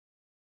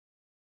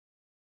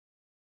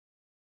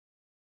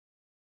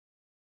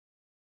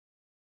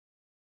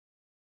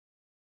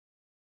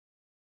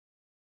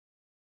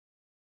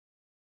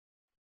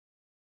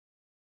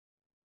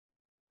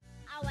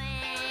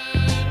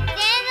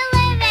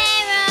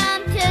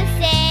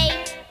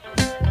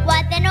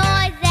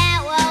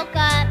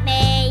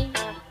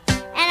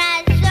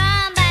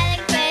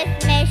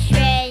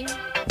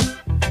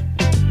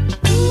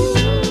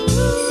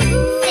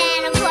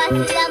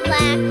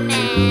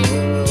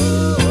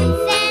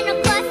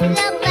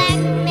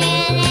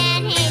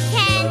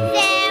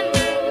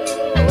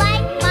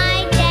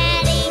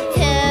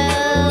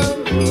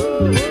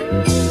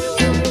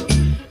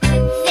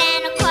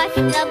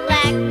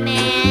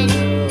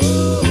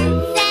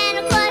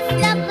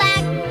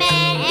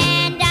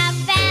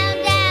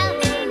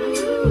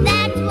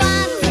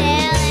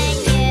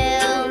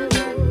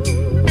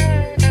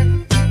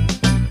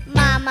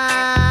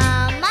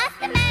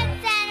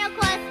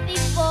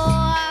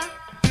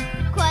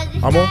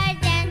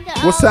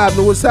What's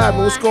happening? What's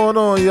happening? What's going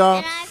on,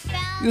 y'all?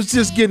 You was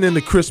just getting in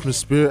the Christmas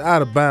spirit,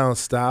 out of bounds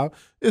style.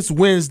 It's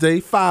Wednesday,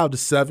 5 to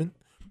 7.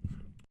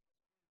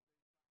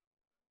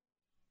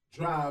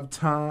 Drive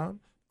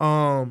time.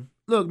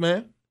 Look,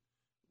 man,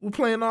 we're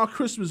playing all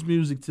Christmas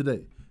music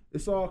today.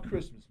 It's all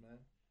Christmas, man.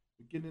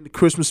 We're getting in the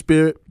Christmas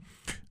spirit.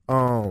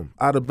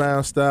 Out of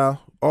bounds style,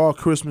 all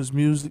Christmas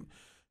music.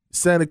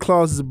 Santa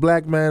Claus is a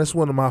Black Man. It's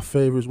one of my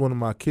favorites, one of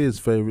my kids'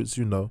 favorites,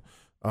 you know.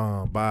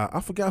 By I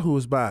forgot who it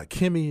was by,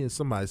 Kimmy and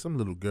some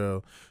little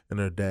girl and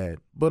her dad.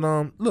 But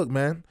look,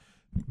 man,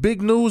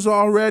 big news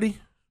already.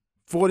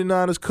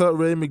 49ers cut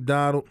Ray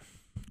McDonald.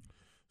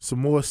 Some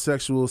more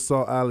sexual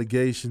assault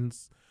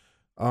allegations.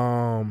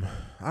 I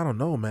don't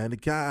know, man. The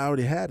guy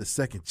already had a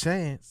second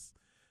chance.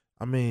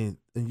 I mean,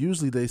 and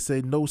usually they say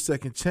no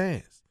second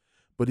chance,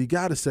 but he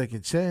got a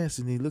second chance,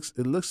 and it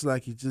looks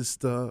like he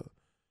just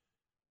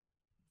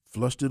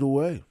flushed it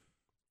away.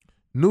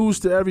 News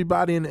to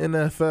everybody in the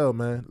NFL,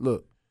 man.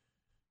 Look,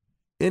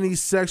 any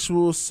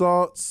sexual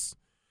assaults,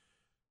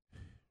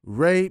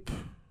 rape,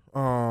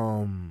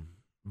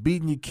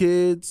 beating your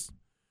kids,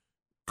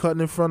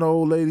 cutting in front of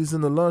old ladies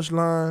in the lunch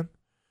line,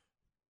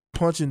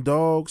 punching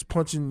dogs,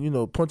 punching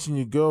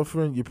your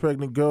girlfriend, your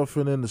pregnant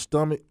girlfriend in the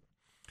stomach,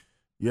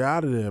 you're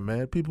out of there,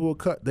 man. People will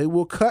cut. They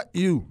will cut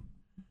you.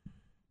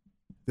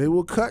 They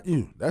will cut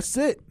you. That's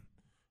it.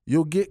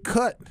 You'll get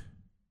cut.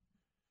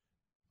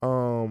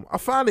 I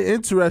find it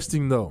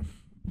interesting, though.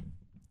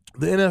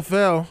 The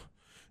NFL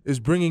is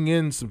bringing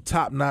in some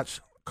top-notch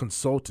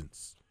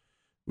consultants.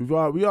 We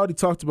already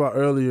talked about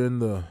earlier in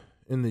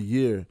the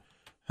year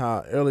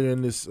how earlier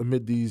in this,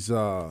 amid these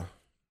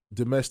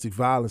domestic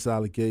violence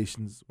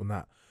allegations,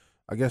 not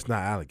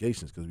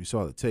allegations because we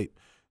saw the tape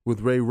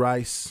with Ray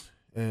Rice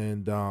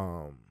and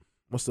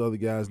what's the other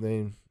guy's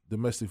name?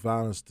 Domestic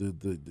violence, the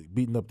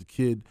beating up the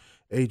kid,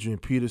 Adrian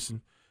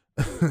Peterson,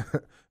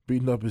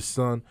 beating up his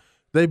son.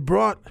 They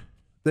brought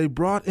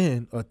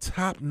in a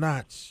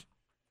top-notch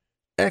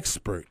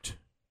expert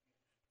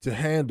to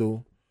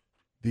handle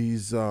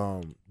these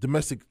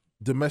domestic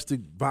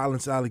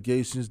violence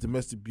allegations,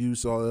 domestic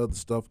abuse, all that other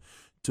stuff,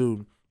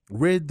 to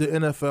rid the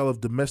NFL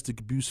of domestic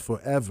abuse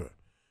forever.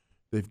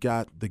 They've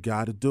got the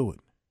guy to do it.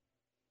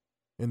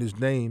 And his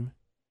name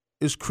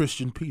is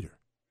Christian Peter.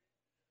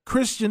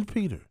 Christian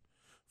Peter,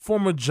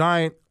 former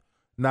Giant,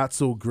 not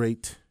so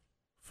great,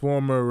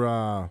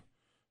 former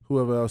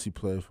whoever else he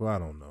played for, I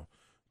don't know.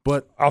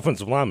 But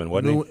offensive lineman,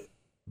 wasn't he?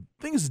 I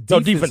think it's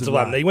defensive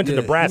lineman. He went to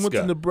Nebraska. He went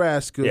to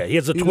Nebraska. Yeah, he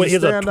has a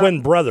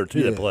twin brother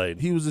too that played.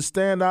 He was a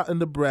standout in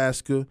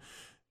Nebraska.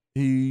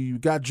 He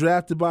got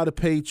drafted by the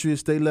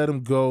Patriots. They let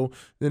him go.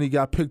 Then he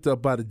got picked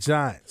up by the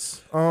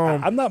Giants.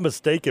 I'm not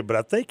mistaken, but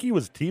I think he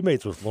was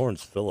teammates with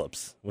Lawrence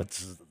Phillips,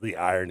 which is the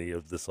irony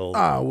of this whole.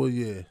 Well,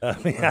 yeah.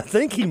 I mean, I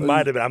think he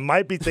might have been. I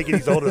might be thinking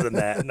he's older than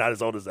that, not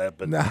as old as that.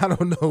 But nah, I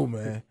don't know,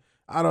 man.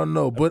 I don't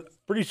know, but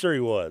pretty sure he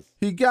was.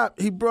 He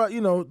brought,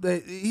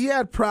 he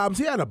had problems.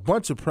 He had a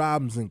bunch of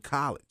problems in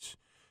college,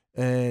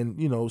 and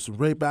some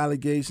rape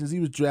allegations. He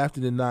was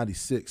drafted in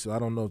 '96, so I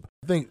don't know.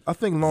 I think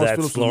Lawrence Phillips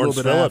was a little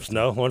bit after.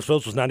 No, Lawrence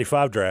Phillips was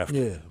 '95 draft.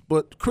 Yeah,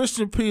 but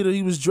Christian Peter,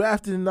 he was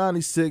drafted in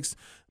 '96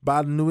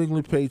 by the New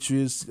England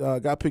Patriots.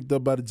 Got picked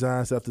up by the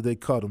Giants after they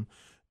cut him,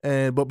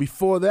 but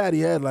before that, he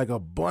had like a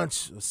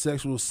bunch of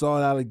sexual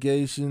assault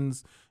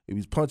allegations. He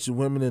was punching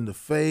women in the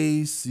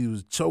face. He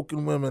was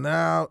choking women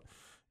out.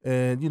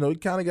 And, he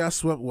kind of got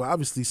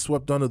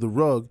swept under the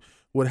rug.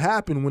 What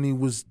happened when he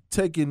was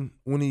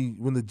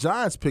when the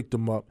Giants picked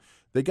him up,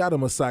 they got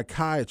him a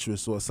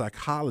psychiatrist or a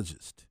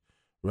psychologist,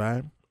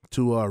 right,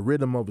 to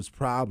rid him of his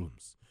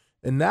problems.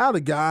 And now the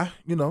guy,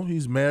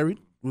 he's married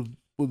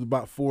with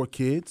about 4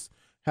 kids,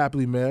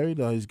 happily married.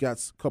 He's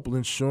got a couple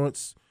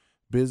insurance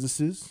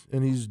businesses,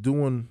 and he's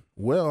doing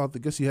well. I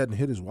guess he hadn't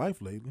hit his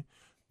wife lately.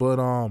 But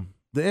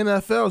the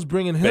NFL is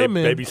bringing him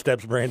in. Baby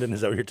steps, Brandon, is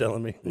that what you're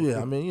telling me?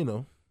 Yeah, I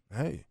mean,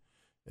 hey,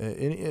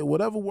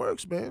 whatever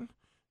works, man.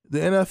 The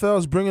NFL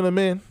is bringing him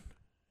in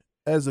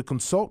as a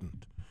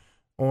consultant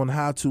on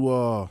how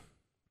to,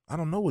 I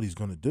don't know what he's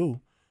going to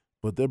do,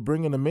 but they're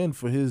bringing him in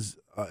for his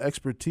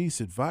expertise,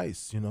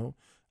 advice,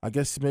 I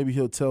guess maybe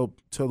he'll tell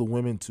the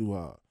women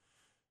to,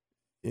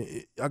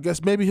 I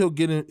guess maybe he'll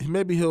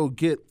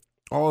get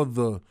all of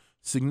the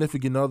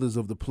significant others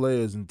of the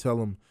players and tell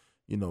them,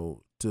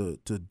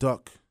 to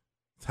duck,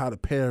 how to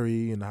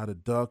parry and how to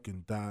duck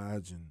and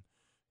dodge and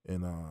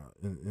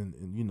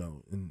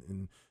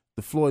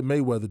the Floyd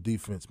Mayweather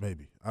defense,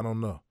 maybe. I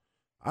don't know.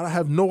 I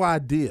have no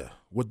idea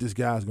what this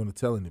guy's going to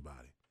tell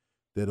anybody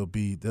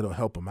that'll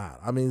help him out.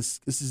 I mean,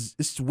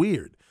 it's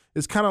weird.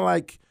 It's kind of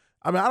like,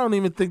 I don't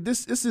even think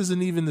this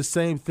isn't even the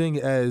same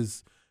thing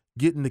as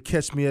getting the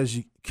catch me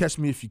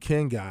if you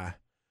can guy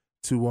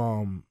to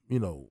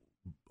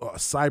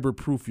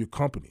cyber-proof your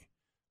company.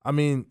 I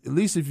mean, at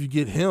least if you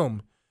get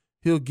him,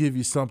 he'll give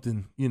you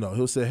something,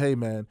 he'll say, hey,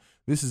 man,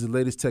 this is the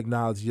latest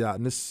technology out,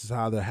 and this is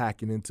how they're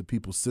hacking into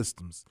people's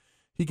systems.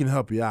 He can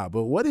help you out.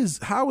 But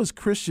how is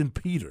Christian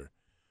Peter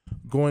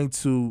going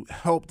to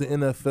help the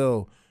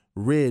NFL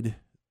rid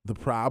the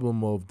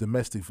problem of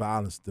domestic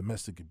violence,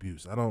 domestic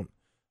abuse? I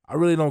I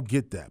really don't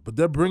get that. But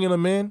they're bringing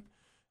him in,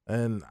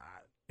 and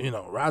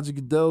Roger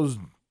Goodell's.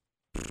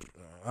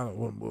 I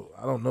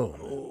don't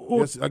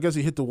know. I guess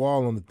he hit the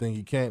wall on the thing.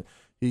 He can't.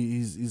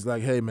 He's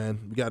like, hey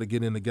man, we got to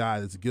get in the guy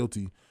that's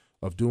guilty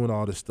of doing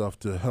all this stuff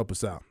to help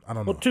us out. I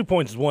don't know. Well, 2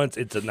 points. One,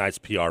 it's a nice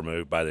PR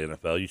move by the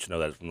NFL. You should know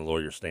that from the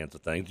lawyer stance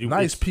of things.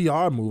 Nice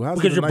PR move.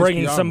 Because you're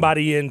bringing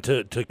somebody in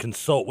to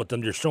consult with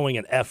them. You're showing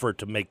an effort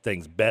to make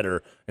things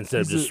better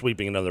instead of just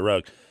sweeping it under the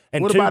rug.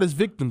 And what about his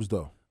victims,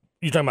 though?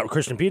 You talking about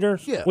Christian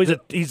Peters? Yeah. Well,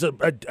 he's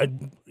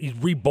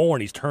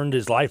reborn. He's turned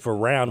his life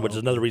around, which is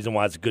another reason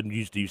why it's good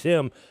to use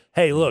him.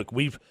 Hey, look,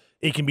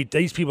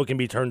 these people can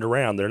be turned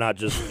around. They're not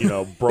just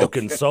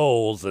broken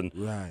souls, and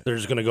they're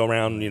just going to go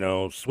around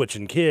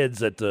switching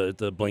kids at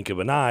the blink of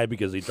an eye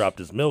because he dropped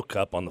his milk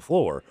cup on the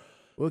floor.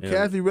 Well,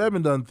 Kathy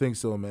Redmond doesn't think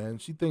so, man.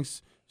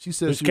 She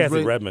says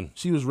Redmond?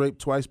 She was raped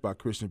twice by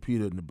Christian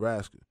Peter in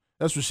Nebraska.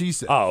 That's what she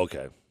said. Oh,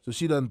 okay. So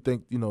she doesn't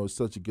think it's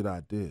such a good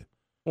idea.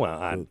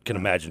 Well, I can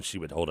imagine she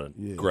would hold a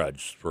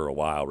grudge for a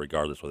while,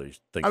 regardless whether he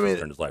thinks he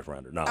turned his life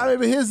around or not.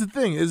 But here's the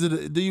thing: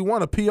 do you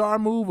want a PR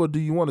move or do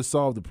you want to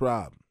solve the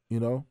problem?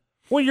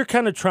 Well, you're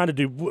kind of trying to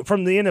do,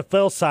 from the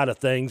NFL side of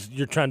things,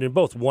 you're trying to do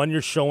both. One,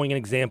 you're showing an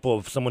example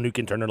of someone who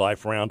can turn their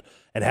life around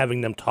and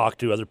having them talk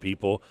to other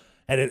people.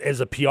 And as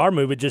a PR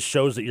move, it just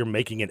shows that you're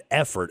making an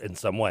effort in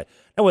some way.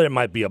 Now, it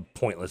might be a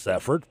pointless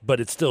effort, but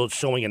it's still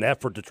showing an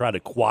effort to try to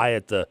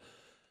quiet the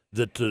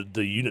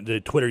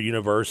Twitter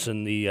universe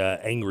and the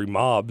angry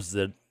mobs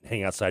that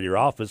hang outside your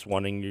office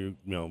wanting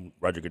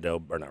Roger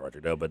Goodell, or not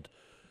Roger Goodell, but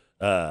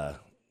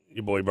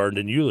your boy burned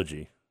in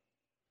eulogy.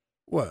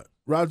 What?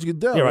 Roger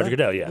Goodell? Yeah, right? Roger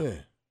Goodell, yeah.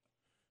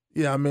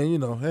 Yeah, I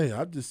mean, hey,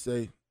 I just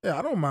say,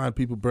 I don't mind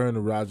people burning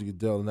the Roger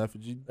Goodell in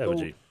effigy. Put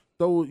a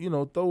noose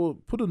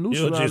around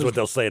eulogy is what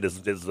they'll say at his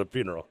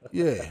funeral.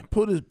 Yeah,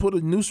 put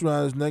a noose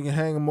around his neck and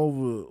hang him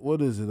over,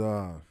 what is it,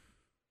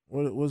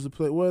 what was the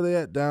place, where are they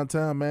at,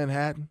 downtown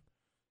Manhattan?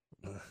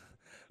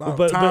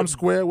 Times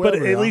Square, but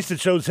at least it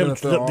shows him the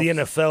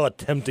NFL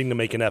attempting to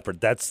make an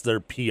effort. That's their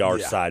PR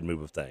side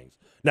move of things.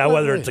 Now,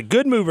 whether it's a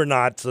good move or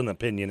not, it's an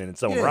opinion in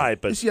its own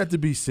right. But it's yet to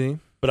be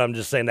seen. But I'm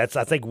just saying that's,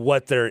 I think,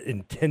 what their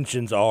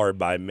intentions are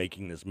by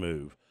making this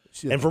move.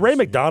 And for Ray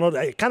McDonald,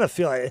 I kind of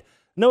feel like,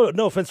 no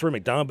offense to Ray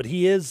McDonald, but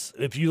he is,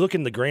 if you look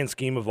in the grand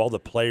scheme of all the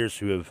players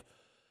who have,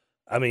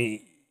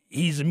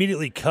 he's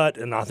immediately cut,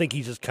 and I think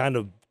he's just kind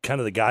of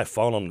the guy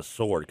falling on the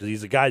sword because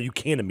he's a guy you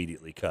can't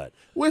immediately cut.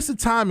 Well, it's a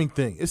timing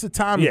thing. It's a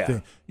timing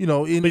thing.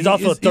 But he's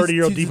also a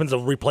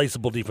 30-year-old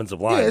replaceable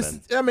defensive lineman.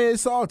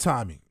 It's all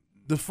timing.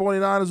 The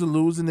 49ers are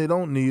losing. They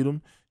don't need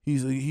him.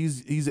 He's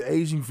an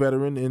aging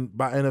veteran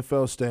by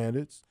NFL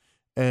standards,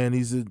 and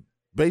he's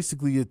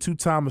basically a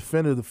two-time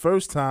offender. The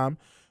first time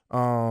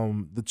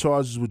the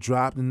charges were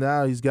dropped, and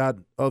now he's got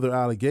other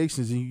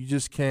allegations, and you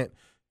just can't.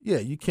 Yeah,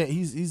 you can't.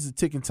 He's a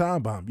ticking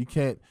time bomb. You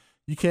can't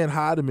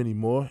hide him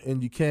anymore,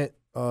 and you can't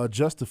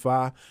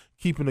justify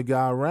keeping the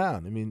guy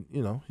around.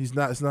 He's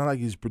not. It's not like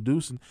he's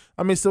producing.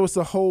 So it's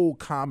a whole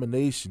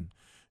combination.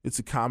 It's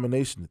a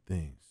combination of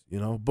things,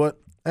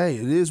 But hey,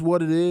 it is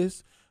what it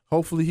is.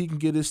 Hopefully, he can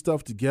get his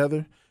stuff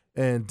together.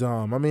 And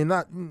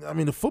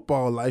the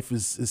football life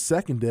is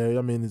secondary.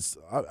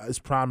 It's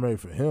primary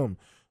for him.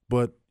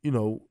 But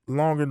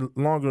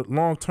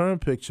long term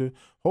picture.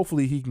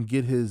 Hopefully, he can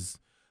get his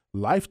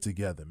life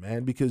together,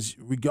 man. Because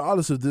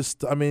regardless of this,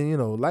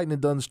 lightning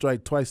doesn't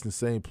strike twice in the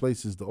same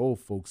place, as the old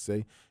folks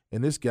say.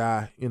 And this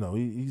guy,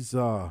 he's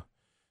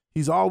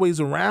always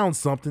around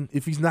something.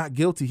 If he's not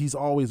guilty, he's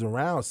always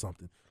around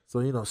something.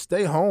 So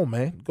stay home,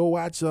 man. Go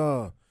watch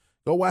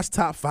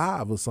Top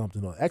 5 or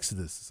something, or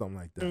Exodus or something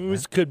like that.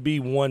 This could be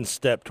one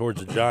step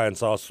towards the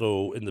Giants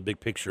also in the big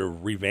picture of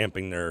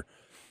revamping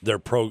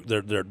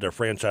their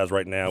franchise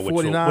right now,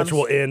 which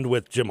will end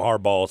with Jim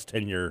Harbaugh's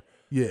tenure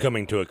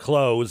coming to a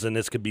close, and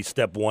this could be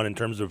step one in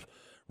terms of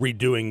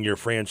redoing your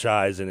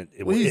franchise, and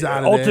it will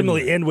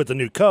ultimately end with a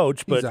new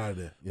coach. But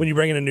when you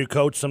bring in a new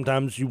coach,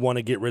 sometimes you want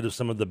to get rid of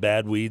some of the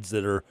bad weeds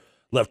that are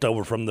left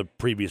over from the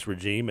previous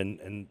regime,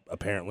 and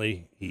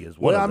apparently he is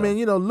one of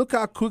them. Look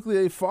how quickly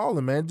they've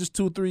fallen, man. Just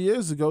 2 or 3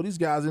 years ago, these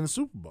guys in the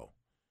Super Bowl.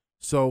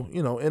 So,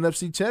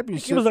 NFC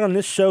Championship. He was on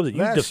this show that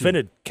you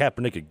defended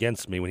Kaepernick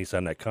against me when he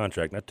signed that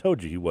contract, and I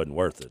told you he wasn't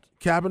worth it.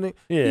 Kaepernick?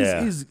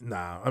 Yeah.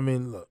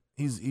 Look,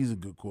 he's a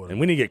good quarterback. And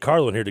we need to get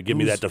Carlo in here to give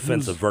me that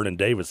defense of Vernon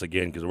Davis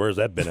again, because where's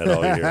that been at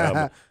all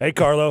year? Hey,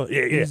 Carlo,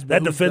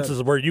 that defense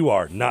is where you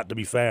are, not to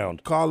be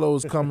found. Carlo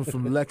is coming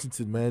from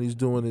Lexington, man. He's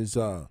doing his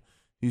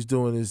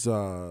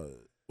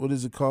what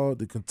is it called?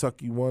 The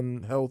Kentucky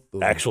One Health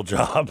actual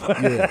job.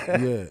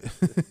 yeah.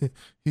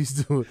 he's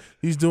doing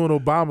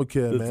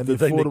Obamacare, man. The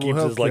thing that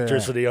keeps his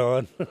electricity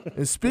on.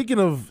 And speaking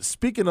of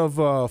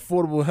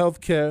affordable health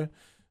care,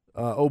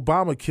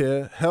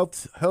 Obamacare,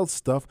 health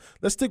stuff.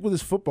 Let's stick with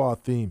this football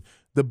theme.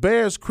 The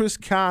Bears' Chris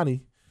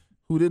Conte,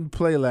 who didn't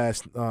play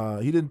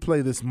he didn't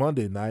play this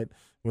Monday night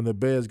when the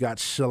Bears got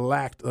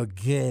shellacked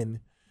again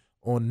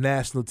on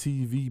national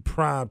TV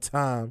prime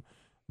time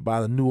by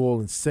the New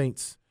Orleans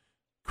Saints.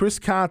 Chris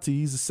Conte,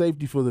 he's a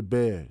safety for the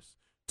Bears,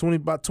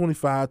 about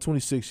 25,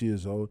 26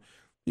 years old.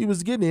 He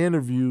was getting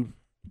interviewed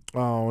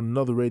on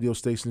another radio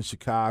station in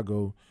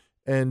Chicago,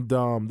 and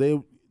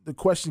the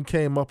question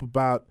came up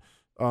about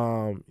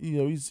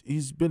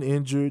he's been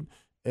injured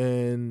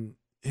and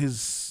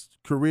his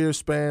career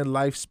span,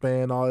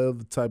 lifespan, all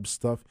other type of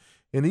stuff,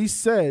 and he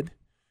said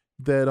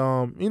that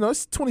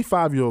it's a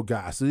 25-year-old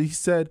guy. So he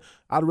said,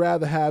 I'd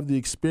rather have the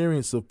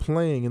experience of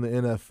playing in the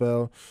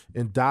NFL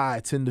and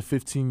die 10 to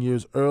 15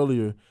 years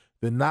earlier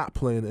than not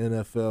play in the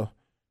NFL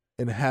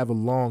and have a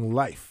long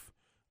life.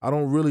 I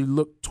don't really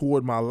look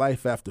toward my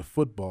life after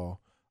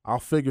football. I'll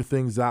figure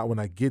things out when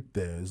I get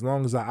there, as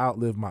long as I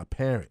outlive my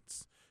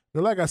parents.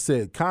 Now, like I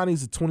said,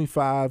 Connie's a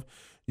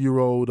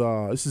 25-year-old.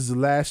 This is the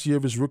last year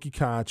of his rookie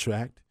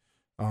contract.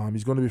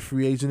 He's going to be a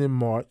free agent in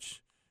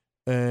March.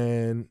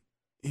 And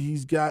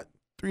he's got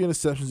 3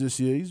 interceptions this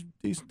year.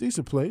 He's a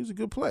decent player. He's a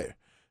good player.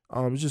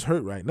 He's just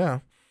hurt right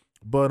now.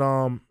 But,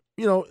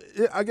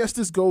 I guess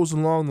this goes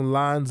along the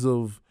lines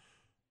of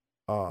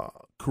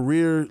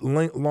career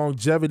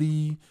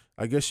longevity.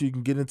 I guess you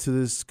can get into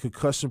this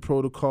concussion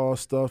protocol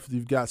stuff.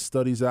 You've got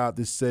studies out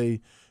that say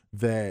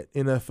that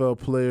NFL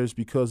players,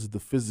 because of the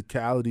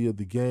physicality of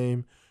the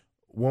game,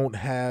 won't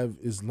have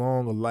as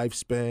long a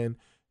lifespan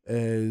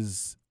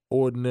as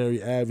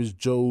ordinary average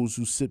Joes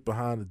who sit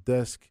behind a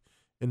desk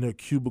in their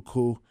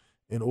cubicle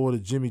and order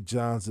Jimmy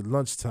John's at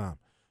lunchtime.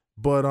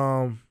 But,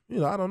 I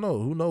don't know.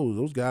 Who knows?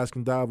 Those guys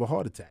can die of a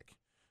heart attack.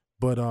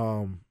 But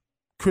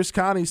Chris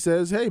Connie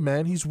says, hey,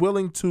 man, he's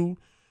willing to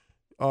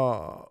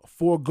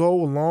forego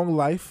a long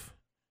life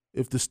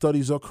if the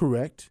studies are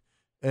correct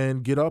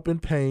and get up in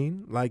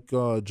pain like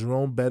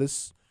Jerome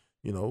Bettis,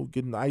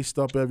 getting iced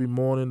up every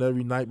morning,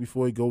 every night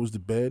before he goes to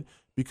bed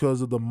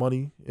because of the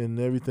money and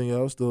everything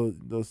else,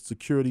 the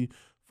security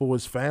for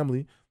his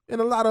family.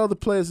 And a lot of other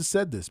players have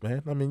said this,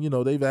 man. I mean,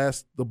 they've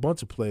asked a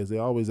bunch of players. They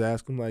always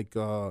ask him, like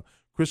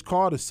Chris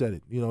Carter said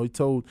it. He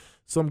told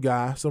some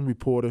guy, some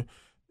reporter,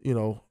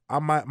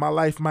 my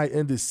life might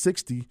end at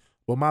 60,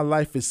 but my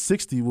life at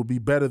 60 will be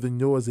better than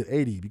yours at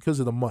 80 because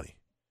of the money.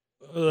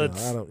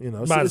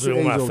 Reminds me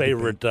of my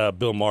favorite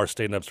Bill Maher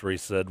stand-ups where he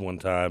said one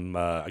time,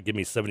 give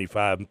me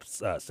 75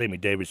 Sammy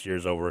Davis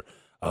years over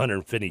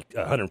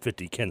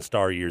 150 Ken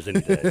Starr years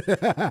any day.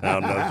 I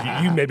don't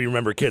know. You maybe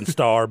remember Ken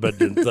Starr, but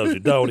those who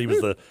don't, he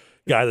was the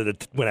guy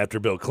that went after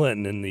Bill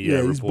Clinton in the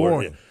report. He's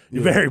boring.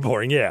 Yeah. Very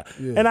boring, yeah.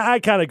 And I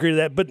kind of agree with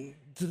that, but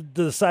to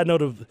the side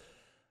note of,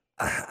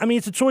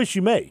 it's a choice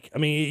you make.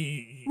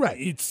 Right.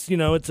 It's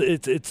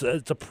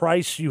it's a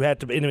price you have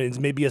to. It's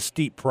maybe a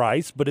steep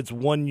price, but it's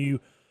one you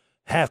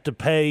have to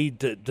pay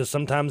to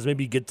sometimes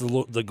maybe get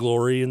the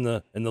glory and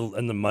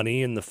the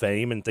money and the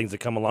fame and things that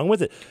come along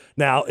with it.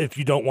 Now, if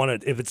you don't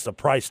want to, if it's the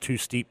price too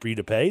steep for you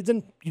to pay,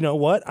 then you know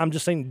what? I'm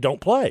just saying,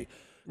 don't play.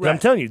 Right. I'm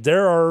telling you,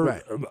 there are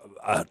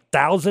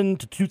 1,000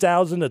 to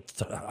 2,000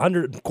 to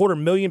 100,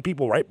 250,000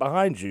 people right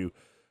behind you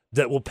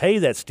that will pay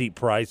that steep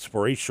price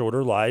for a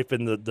shorter life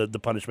and the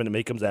punishment that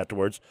may comes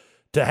afterwards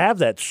to have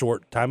that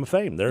short time of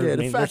fame.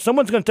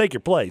 Someone's going to take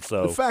your place.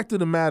 So the fact of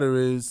the matter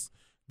is,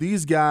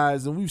 these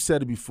guys, and we've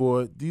said it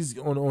before, these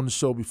on the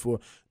show before,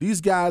 these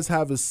guys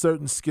have a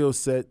certain skill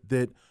set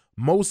that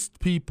most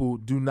people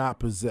do not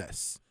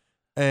possess,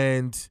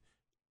 and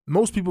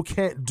most people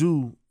can't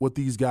do what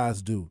these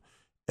guys do.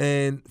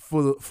 And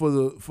for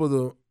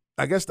the,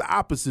 I guess the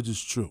opposite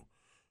is true.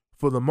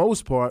 For the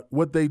most part,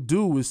 what they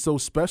do is so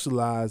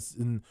specialized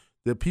in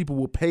that people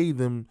will pay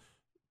them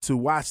to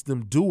watch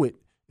them do it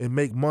and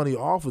make money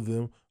off of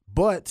them.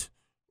 But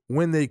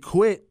when they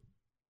quit,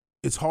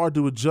 it's hard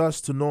to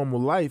adjust to normal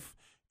life,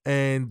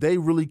 and they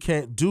really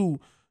can't do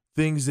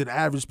things that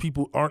average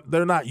people aren't.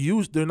 They're not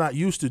used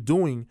to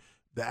doing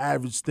the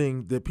average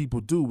thing that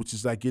people do, which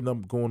is like getting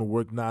up, going to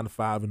work 9 to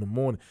 5 in the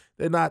morning.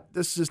 They're not.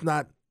 That's just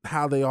not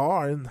how they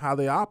are and how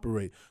they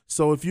operate.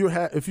 So if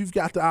you've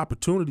got the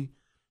opportunity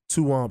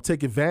to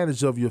take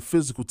advantage of your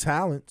physical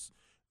talents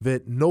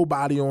that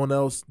nobody on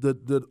else,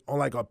 that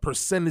like a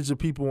percentage of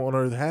people on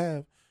earth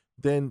have,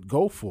 then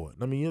go for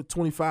it. You're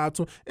 25,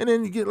 20, and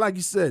then you get, like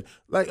you said,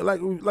 like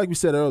we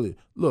said earlier,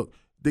 look,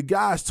 the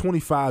guy's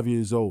 25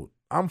 years old.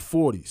 I'm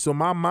 40. So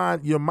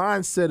your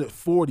mindset at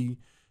 40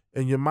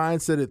 and your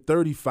mindset at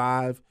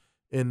 35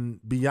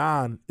 and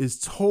beyond is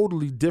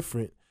totally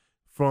different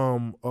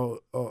from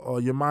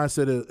your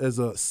mindset as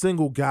a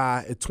single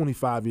guy at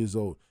 25 years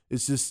old.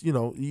 It's just, you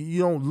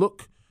don't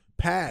look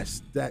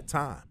past that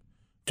time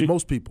to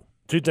most people.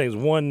 Two things.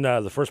 One,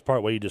 the first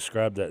part where you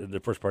described that, the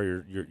first part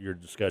of your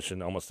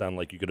discussion almost sounded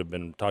like you could have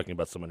been talking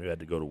about someone who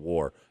had to go to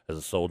war as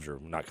a soldier,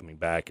 not coming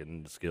back,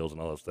 and the skills and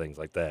all those things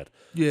like that.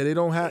 Yeah, they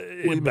don't have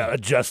about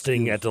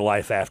adjusting at the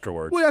life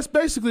afterwards. Well, that's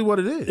basically what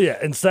it is. Yeah,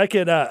 and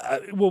second,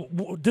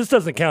 this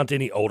doesn't count to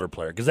any older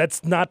player because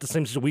that's not the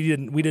same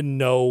situation. We didn't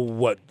know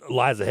what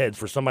lies ahead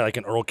for somebody like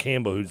an Earl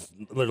Campbell who's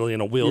literally in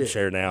a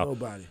wheelchair now.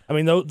 Nobody.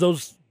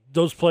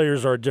 Those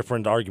players are a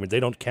different argument. They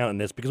don't count in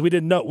this because we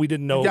didn't know. We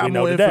didn't know. You got what we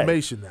more know today.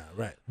 information now,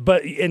 right?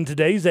 But in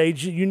today's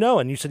age,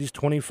 and you said he's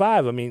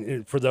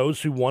 25. For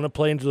those who want to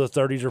play into the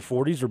 30s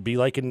or 40s or be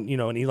like an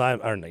Eli,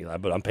 or not Eli,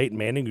 but I'm Peyton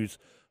Manning, who's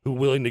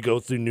willing to go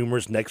through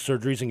numerous neck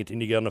surgeries and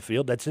continue to get on the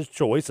field. That's his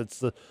choice.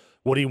 It's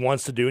what he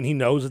wants to do, and he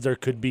knows that there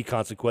could be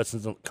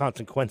consequences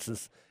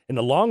in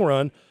the long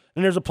run.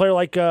 And there's a player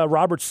like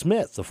Robert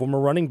Smith, the former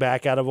running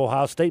back out of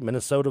Ohio State,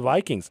 Minnesota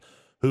Vikings,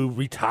 who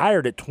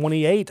retired at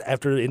 28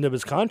 after the end of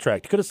his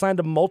contract. He could have signed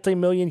a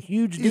multi-million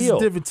huge deal. He's a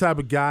different type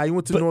of guy. He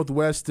went to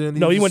Northwestern.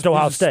 He went to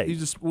Ohio State.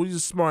 He's a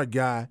smart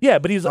guy. Yeah,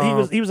 but he was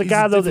a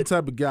guy though different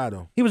type of guy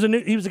though. He was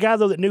a guy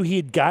though that knew he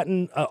had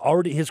gotten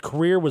already. His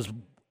career was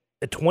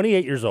at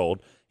 28 years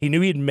old. He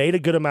knew he had made a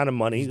good amount of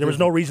money. There was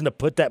no reason to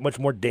put that much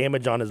more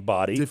damage on his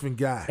body. Different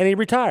guy. And he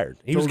retired.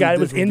 He was a guy that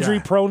was injury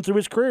prone through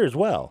his career as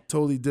well.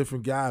 Totally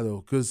different guy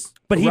though,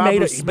 but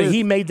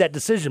he made that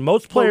decision.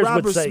 Most players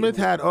would say Robert Smith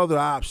had other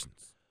options.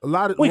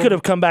 We could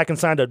have come back and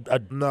signed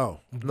a no.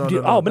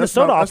 Oh,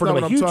 Minnesota offered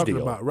him a huge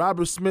deal. About.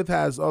 Robert Smith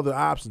has other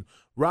options.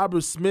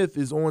 Robert Smith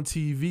is on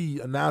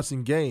TV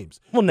announcing games.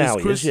 Well, now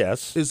he is,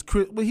 yes.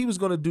 Well, he was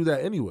going to do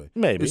that anyway.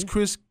 Maybe.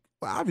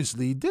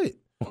 Obviously he did.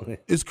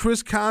 Is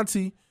Chris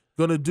Conte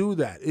going to do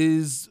that?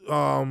 Is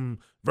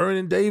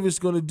Vernon Davis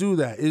going to do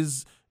that?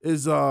 Is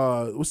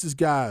what's this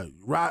guy?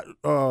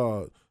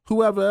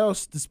 Whoever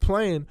else is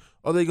playing,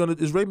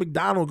 is Ray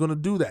McDonald going to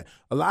do that?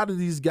 A lot of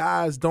these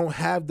guys don't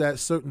have that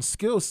certain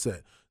skill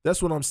set.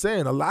 That's what I'm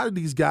saying. A lot of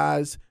these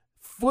guys,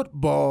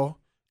 football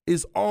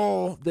is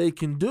all they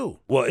can do.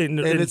 Well, and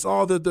it's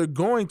all that they're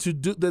going to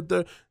do.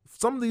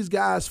 Some of these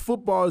guys,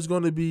 football is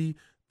going to be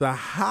the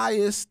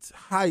highest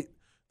height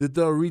that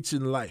they'll reach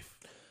in life.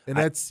 And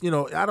that's,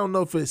 I don't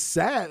know if it's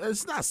sad.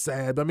 It's not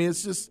sad. I mean,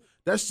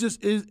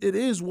 it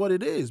is what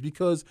it is,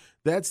 because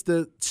that's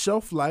the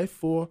shelf life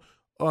for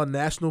a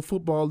National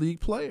Football League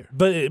player.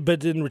 But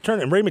in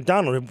return, and Ray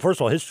McDonald, first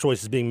of all, his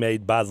choice is being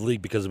made by the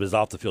league because of his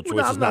off the field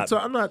choices.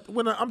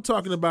 I'm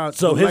talking about.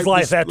 So his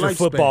life after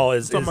football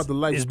is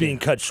is being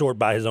cut short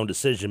by his own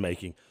decision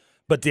making.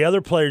 But the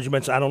other players you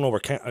mentioned, I don't know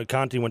where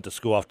Conte went to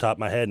school off the top of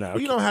my head now.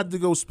 You don't have to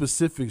go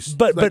specifics.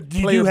 But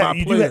you do have.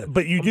 I'm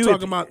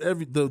talking about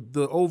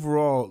the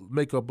overall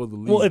makeup of the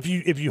league. Well, if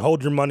you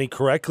hold your money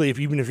correctly,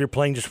 even if you're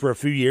playing just for a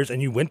few years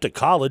and you went to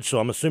college, so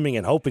I'm assuming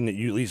and hoping that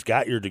you at least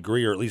got your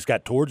degree or at least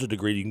got towards a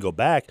degree, you can go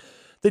back.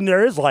 Then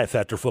there is life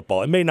after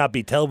football. It may not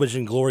be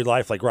television glory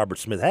life like Robert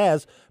Smith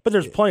has, but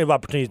there's plenty of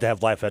opportunities to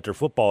have life after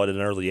football at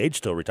an early age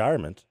till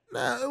retirement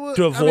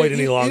to avoid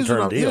any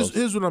long-term deals.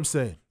 Here's what I'm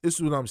saying.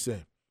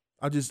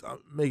 I'll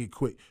make it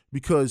quick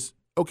because,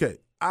 okay,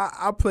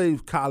 I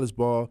played college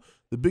ball.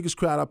 The biggest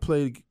crowd I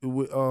played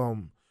with,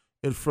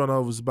 in front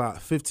of was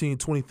about 15,000,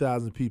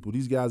 20,000 people.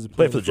 These guys are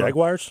playing for the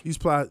Jaguars? These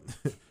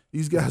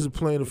guys are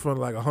playing in front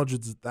of like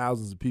hundreds of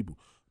thousands of people.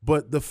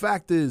 But the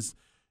fact is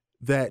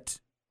that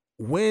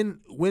when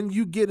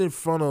you get in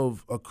front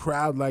of a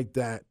crowd like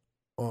that,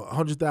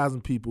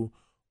 100,000 people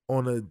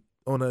on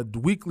a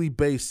weekly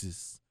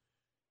basis,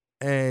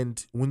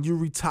 and when you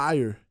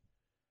retire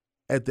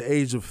at the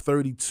age of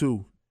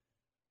 32,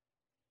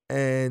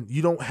 and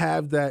you don't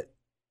have that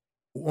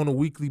on a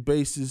weekly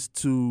basis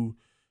to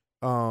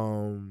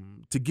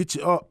get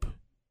you up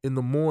in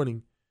the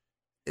morning,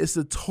 it's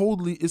a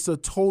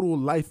total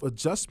life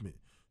adjustment.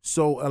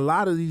 So a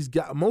lot of these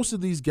guys, most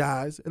of these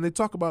guys, and they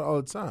talk about it all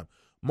the time,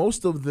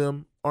 most of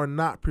them are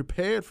not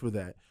prepared for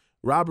that.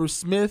 Robert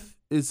Smith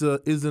is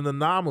an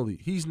anomaly.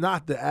 He's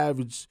not the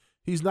average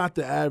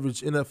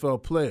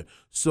NFL player.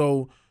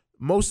 So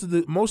most of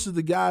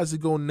the guys that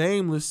go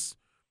nameless,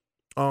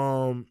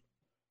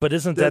 but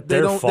isn't that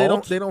their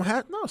fault? They don't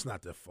have. No, it's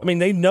not their fault. I mean,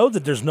 they know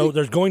that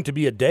there's going to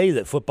be a day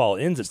that football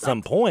ends at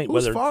some point.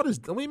 Whose fault is?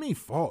 What do you mean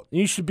fault?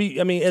 You should be.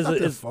 I mean, it's not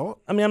their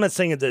fault. I mean, I'm not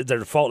saying that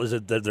their fault is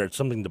that there's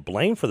something to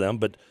blame for them,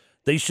 but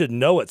they should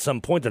know at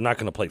some point they're not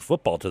going to play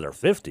football till they're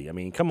 50. I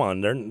mean, come on,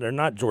 they're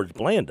not George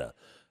Blanda.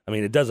 I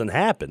mean, it doesn't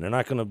happen. They're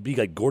not going to be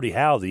like Gordie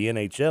Howe, the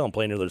NHL, and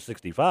play until they're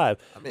 65.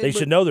 They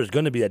should know there's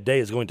going to be a day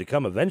is going to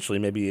come eventually,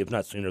 maybe if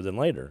not sooner than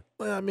later.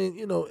 Well, I mean,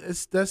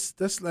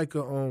 that's like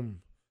a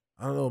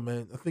I don't know,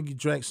 man. I think you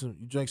drank some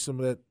of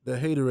that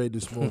Haterade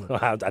this morning.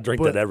 I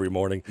drink that every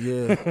morning.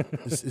 Yeah,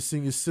 it's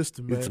in your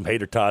system, man. Get some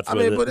Hater Tots. I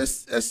mean, but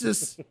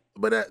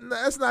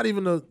that's not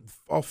even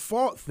a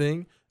fault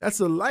thing. That's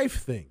a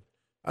life thing.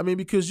 I mean,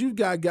 because you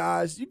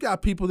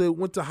got people that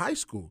went to high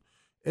school,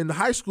 and the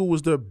high school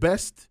was their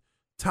best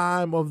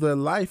time of their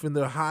life and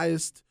their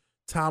highest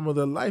time of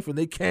their life, and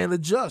they can't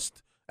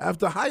adjust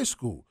after high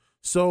school.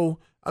 So,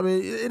 I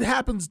mean, it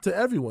happens to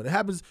everyone. It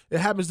happens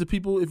to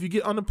people if you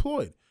get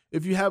unemployed.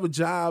 If you have a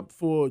job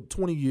for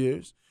 20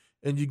 years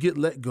and you get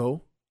let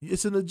go,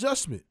 it's an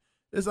adjustment.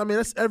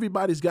 That's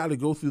everybody's got to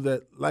go through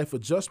that life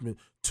adjustment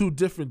to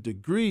different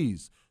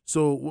degrees.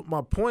 So what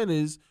my point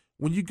is,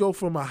 when you go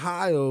from a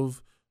high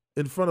of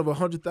in front of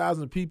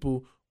 100,000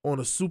 people on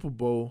a Super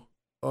Bowl,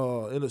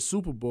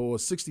 or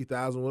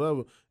 60,000,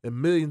 whatever,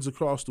 and millions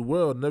across the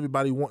world, and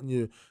everybody wanting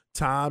your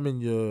time and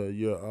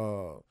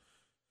your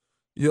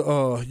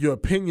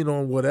opinion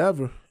on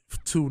whatever,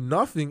 to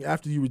nothing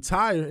after you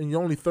retire and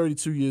you're only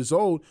 32 years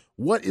old,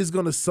 what is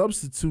going to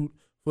substitute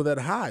for that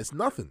high. It's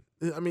nothing.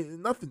 I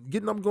mean, nothing.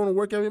 Getting up, going to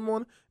work every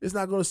morning, it's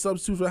not going to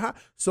substitute for the high.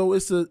 So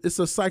it's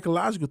a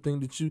psychological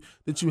thing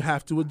that you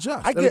have to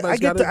adjust. I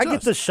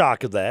get the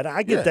shock of that.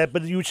 I get that,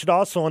 but you should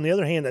also, on the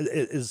other hand,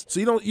 is so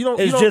you don't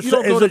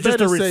go to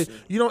bed and say,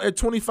 at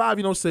 25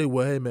 you don't say,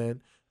 well, hey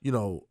man,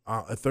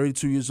 at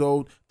 32 years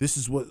old, this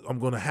is what I'm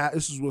going to have.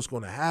 This is what's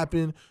going to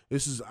happen.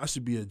 I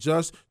should be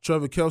adjust.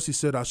 Trevor Kelsey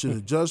said I should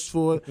adjust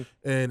for it,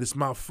 and it's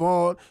my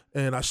fault,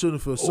 and I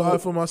shouldn't feel sorry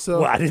for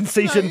myself. Well, I didn't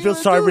say you shouldn't feel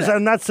sorry for yourself.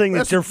 I'm not saying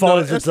it's your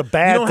fault. It's a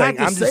bad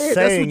thing. I'm just saying.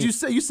 That's what you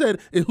said. You said,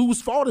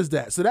 whose fault is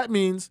that? So that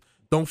means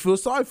don't feel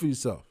sorry for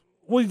yourself.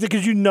 Well,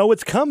 because you know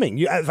it's coming.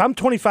 If I'm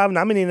 25 and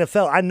I'm in the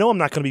NFL, I know I'm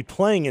not going to be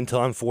playing until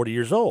I'm 40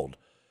 years old.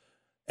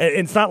 And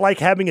it's not like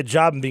having a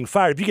job and being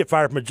fired. If you get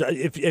fired from a job,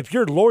 if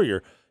you're a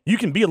lawyer, you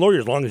can be a lawyer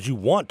as long as you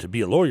want to be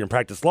a lawyer and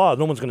practice law.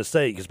 No one's going to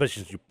say,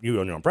 especially since you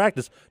own your own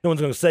practice, no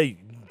one's going to say,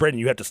 Brendan,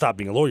 you have to stop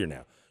being a lawyer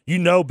now. You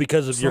know,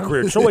 because of your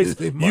career choice,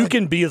 you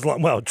can be as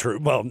long. Well, true.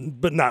 Well,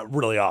 but not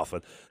really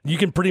often. You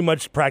can pretty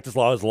much practice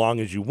law as long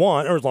as you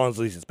want, or as long as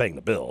at least it's paying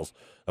the bills,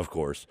 of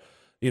course.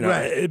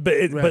 Right.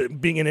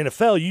 But being in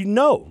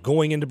NFL,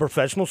 going into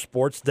professional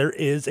sports, there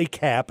is a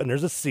cap and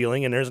there's a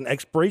ceiling and there's an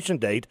expiration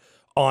date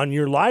on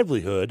your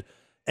livelihood.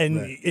 And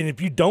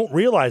if you don't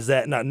realize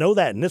that and not know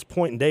that in this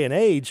point in day and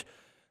age,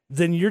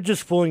 then you're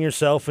just fooling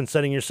yourself and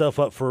setting yourself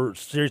up for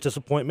serious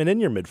disappointment in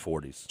your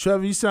mid-40s.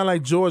 Trevor, you sound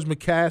like George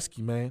McCaskey,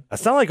 man. I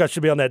sound like I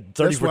should be on that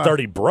 30 for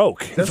 30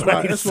 broke. That's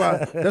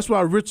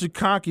why Richard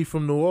Conkey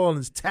from New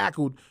Orleans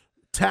tackled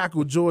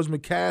George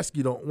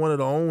McCaskey, one of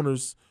the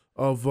owners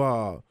of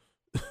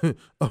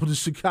of the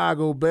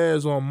Chicago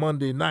Bears on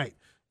Monday night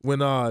when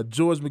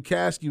George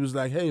McCaskey was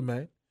like, "Hey,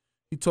 man."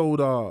 He told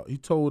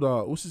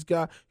what's this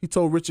guy? He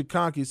told Richard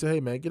Conkey, he said, "Hey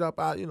man, get up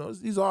out.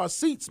 These are our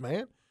seats,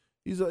 man.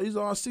 These are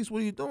our seats.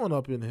 What are you doing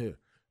up in here?"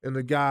 And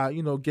the guy,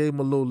 gave him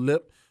a little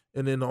lip.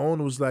 And then the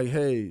owner was like,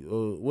 "Hey,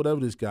 whatever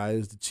this guy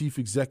is, the chief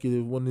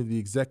executive, one of the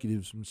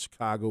executives from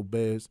Chicago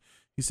Bears."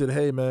 He said,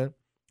 "Hey man,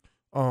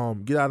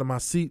 get out of my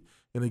seat."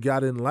 And the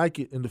guy didn't like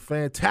it, and the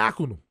fan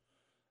tackled him.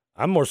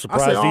 I'm more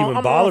surprised he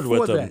even bothered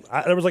with them.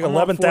 There was like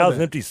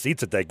 11,000 empty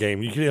seats at that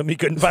game. He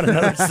couldn't find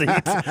another seat.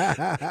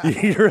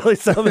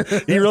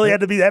 He really had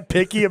to be that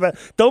picky about.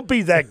 Don't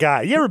be that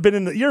guy. You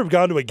ever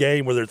gone to a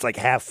game where it's like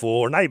half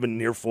full or not even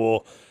near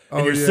full,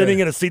 and you're sitting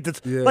in a seat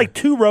that's like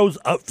 2 rows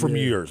up from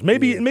yours,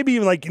 maybe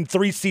even like in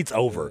 3 seats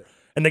over,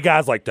 and the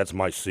guy's like, "That's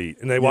my seat,"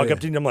 and they walk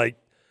up to you, and I'm like.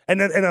 And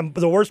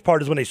the worst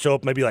part is when they show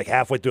up maybe like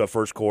halfway through a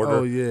first quarter.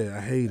 Oh, yeah,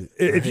 I hate it.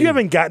 If you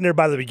haven't gotten there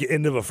by the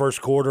end of a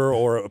first quarter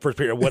or a first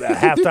period, a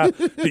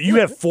halftime, you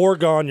have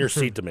foregone your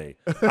seat to me.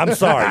 I'm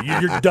sorry.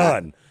 You're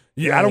done.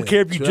 I don't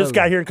care if you just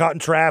got here and caught in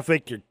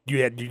traffic.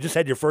 You just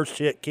had your first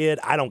kid.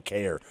 I don't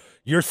care.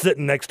 You're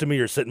sitting next to me.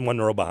 You're sitting 1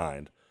 row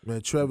behind.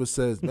 Man, Trevor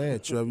says,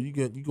 "Man, Trevor, you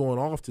going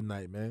off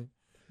tonight, man.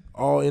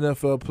 All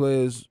NFL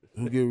players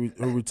who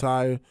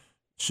retire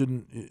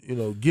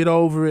shouldn't, get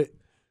over it.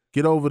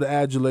 Get over the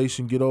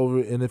adulation. Get over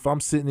it. And if I'm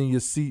sitting in your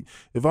seat,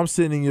 if I'm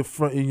sitting in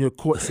your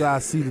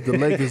courtside seat at the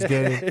Lakers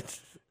game,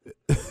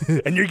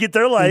 and you get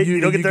there late,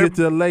 you get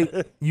there late,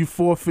 you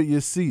forfeit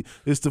your seat.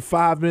 It's the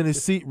 5-minute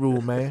seat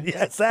rule, man.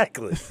 Yeah,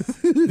 exactly.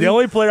 The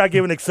only player I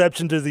give an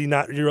exception to the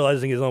not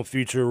realizing his own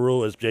future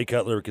rule is Jay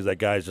Cutler, because that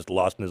guy's just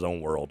lost in his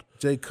own world.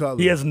 Jay Cutler.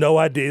 He has no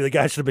idea. The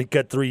guy should have been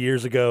cut 3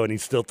 years ago, and he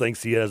still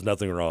thinks he has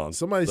nothing wrong.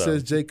 Somebody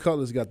says Jay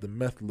Cutler's got the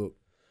meth look.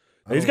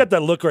 He's got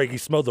that look like he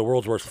smelled the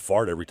world's worst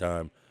fart every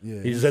time.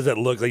 Yeah, he just has that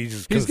look like he's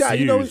just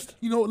confused.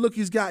 Got, what look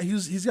he's got?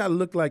 He's got to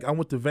look like I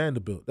went to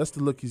Vanderbilt. That's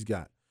the look he's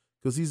got.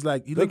 Because he's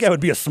like, that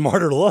would be a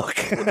smarter look.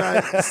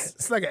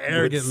 It's like an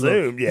arrogant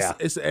look. Yeah,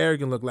 it's an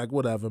arrogant look. Like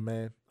whatever,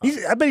 man.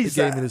 I bet he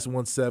gave me this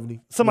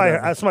 170. Somebody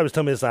was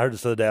telling me this. I heard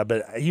this the other day.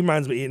 But he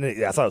reminds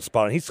me. I thought it was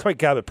spot on. He's the kind of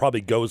guy that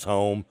probably goes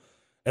home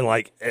and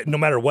like no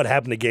matter what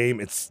happened in the game,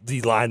 it's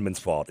the lineman's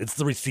fault. It's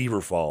the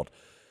receiver's fault.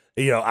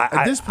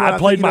 I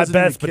played my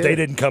best, but they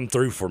didn't come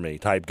through for me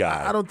type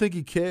guy. I don't think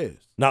he cares.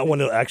 Not when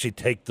he'll actually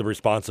take the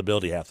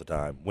responsibility half the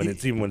time,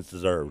 even when it's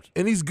deserved.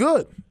 And he's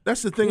good.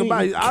 That's the thing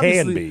about it.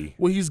 Can be.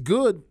 Well, he's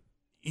good.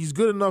 He's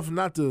good enough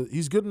not to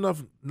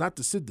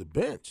sit the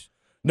bench.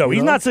 No,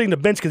 he's not sitting the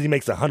bench because he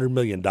makes $100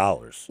 million.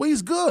 Well,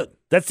 he's good.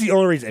 That's the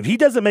only reason. If he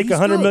doesn't make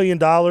 $100 million,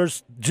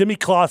 Jimmy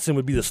Clausen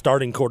would be the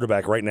starting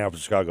quarterback right now for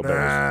the Chicago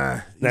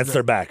Bears. That's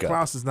their backup.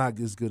 Clausen's not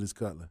as good as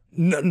Cutler.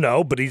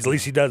 No, but at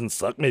least he doesn't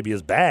suck. Maybe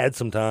as bad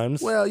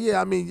sometimes. Well,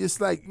 yeah, I mean, it's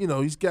like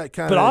he's got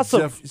kind of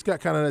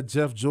that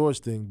Jeff George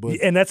thing, but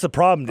and that's the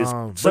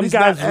problem. Some he's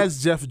guys not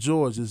as Jeff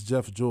George as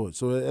Jeff George,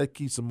 so that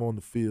keeps him on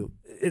the field.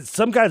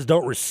 Some guys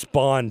don't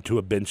respond to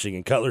a benching,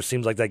 and Cutler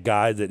seems like that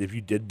guy that if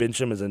you did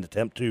bench him as an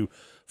attempt to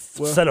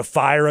set a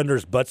fire under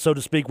his butt, so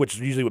to speak, which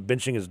is usually what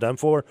benching is done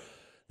for,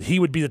 he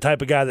would be the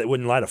type of guy that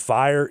wouldn't light a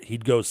fire.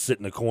 He'd go sit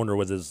in the corner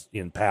with his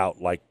pout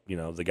like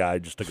the guy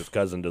just took his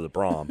cousin to the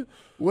prom.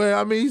 Well,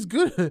 I mean, he's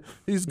good.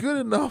 He's good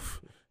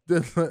enough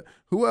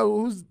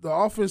Who's the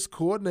offense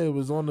coordinator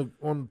was on the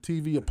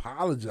TV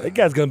apologizing. That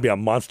guy's going to be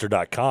on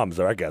Monster.com.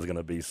 So that guy's going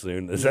to be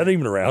soon. Is that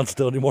even around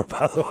still anymore?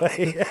 By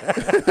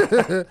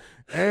the way,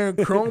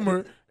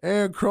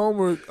 Aaron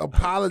Cromer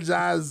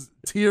apologized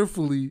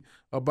tearfully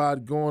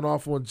about going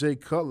off on Jay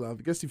Cutler. I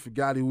guess he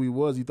forgot who he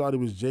was. He thought it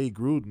was Jay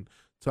Gruden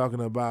talking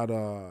about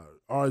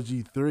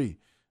RG3.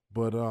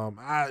 But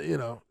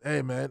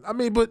hey man,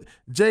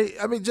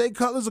 Jay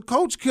Cutler's a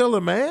coach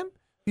killer, man.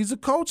 He's a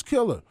coach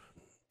killer.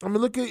 I mean,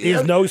 look at he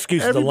has no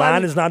excuse. The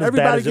line is not as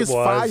bad as it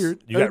was.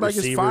 Everybody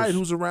gets fired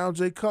who's around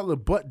Jay Cutler,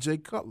 but Jay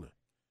Cutler.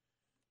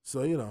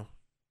 So I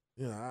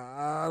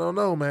don't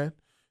know, man.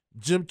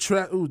 Mark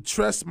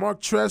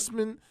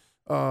Trestman,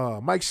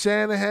 Mike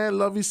Shanahan,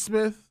 Lovie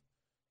Smith.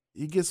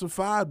 He gets some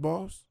fired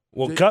balls.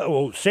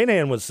 Well,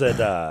 Shanahan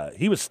said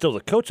he was still the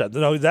coach.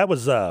 No, that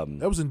was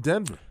in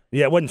Denver.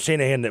 Yeah, it wasn't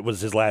Shanahan that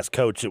was his last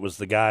coach. It was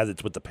the guy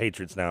that's with the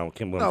Patriots now.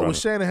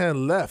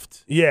 Shanahan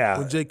left. Yeah.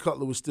 When Jay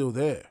Cutler was still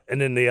there.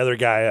 And then the other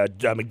guy,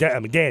 Jim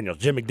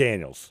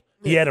McDaniels.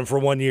 Yeah. He had him for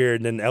 1 year,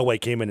 and then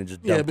Elway came in and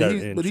just dumped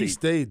it. But he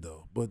stayed,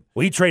 though.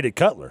 He traded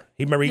Cutler.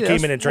 He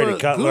came in and traded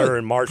Cutler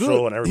and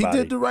Marshall and everybody.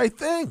 He did the right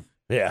thing.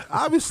 Yeah.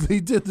 Obviously,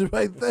 he did the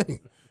right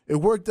thing.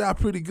 It worked out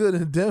pretty good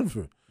in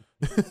Denver.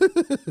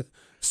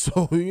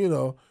 So,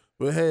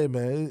 but hey,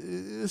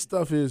 man, this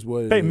stuff is what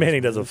it is. Peyton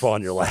Manning doesn't fall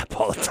in your lap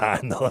all the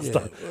time, though.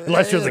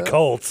 Unless you're the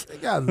Colts. They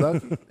got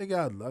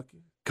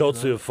lucky.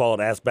 Colts who have fallen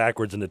ass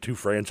backwards into 2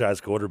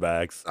 franchise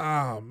quarterbacks.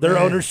 Oh, their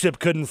ownership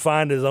couldn't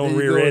find his own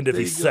rear end if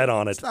he sat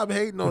on it. Stop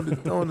hating on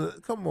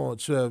the. Come on,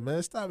 Trev,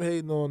 man. Stop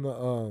hating on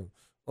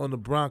the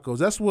Broncos.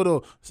 That's what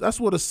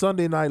a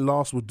Sunday night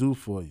loss would do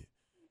for you.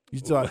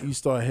 You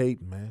start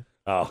hating, man.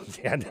 Oh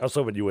yeah, I was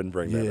hoping you wouldn't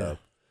bring that up.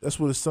 That's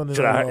what a Sunday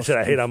night loss. Should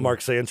I hate on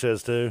Mark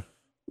Sanchez too?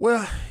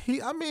 Well,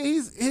 he's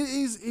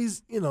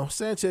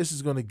Sanchez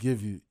is going to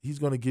give you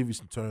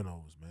some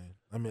turnovers, man.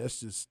 I mean, that's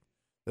just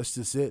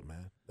it,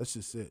 man. That's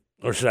just it.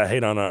 Or should I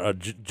hate on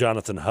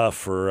Jonathan Huff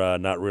for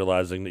not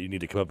realizing that you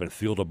need to come up and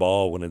field a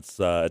ball when it's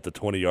at the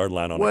 20-yard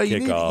line on a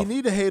kickoff? You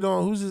need to hate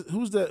on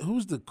who's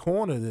the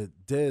corner that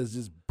Dez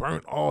just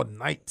burnt all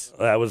night.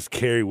 That was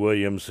Kerry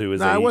Williams, who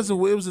is it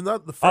wasn't. It was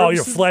another.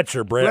 You're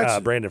Fletcher,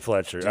 Brandon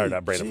Fletcher, or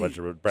not Brandon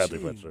Fletcher, but Bradley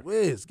Fletcher.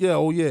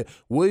 Yeah.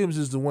 Williams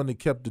is the one that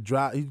kept the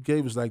drive. He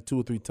gave us like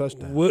 2 or 3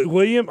 touchdowns.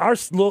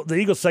 The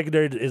Eagles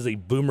secondary is a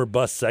boomer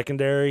bust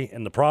secondary,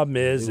 and the problem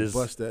is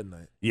bust that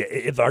night. Yeah,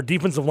 if our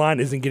defensive line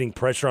isn't getting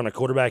pressure on a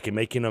quarterback and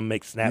making them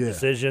make snap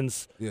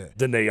decisions,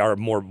 then they are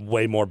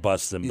way more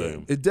bust than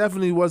boom. It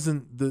definitely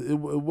wasn't it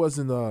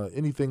wasn't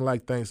anything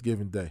like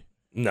Thanksgiving Day.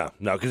 No,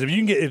 because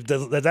if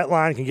that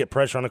line can get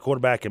pressure on a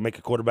quarterback and make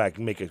a quarterback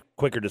make a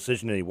quicker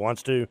decision than he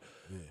wants to,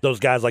 those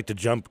guys like to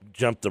jump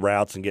the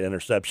routes and get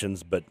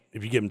interceptions. But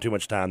if you give them too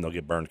much time, they'll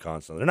get burned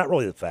constantly. They're not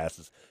really the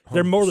fastest.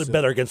 They're more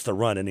better against the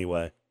run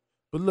anyway.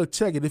 But look,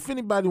 check it. If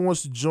anybody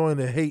wants to join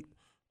the hate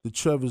that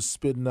Trevor's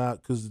spitting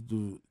out because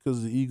the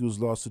Eagles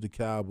lost to the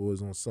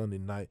Cowboys on Sunday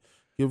night,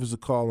 give us a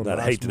call on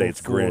the hate today.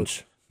 It's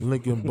Grinch.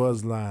 Lincoln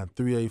Buzz line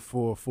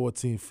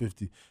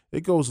 384-1450.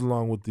 It goes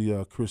along with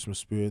the Christmas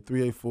spirit.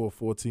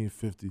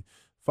 384-1450.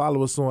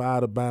 Follow us on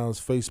Out of Bounds,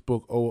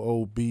 Facebook,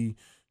 OOB,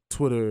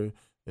 Twitter,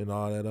 and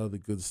all that other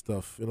good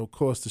stuff. And of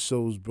course, the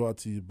show is brought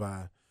to you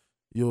by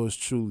yours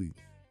truly,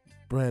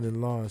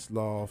 Brandon Lawrence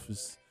Law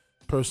Office,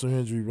 personal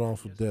injury,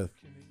 wrongful death.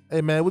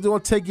 Hey man, we're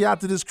gonna take you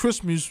out to this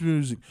Christmas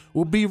music.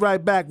 We'll be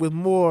right back with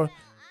more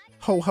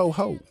Ho Ho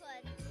Ho.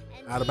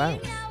 Out of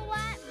Bounds.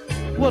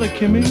 What a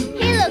Kimmy.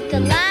 He looked a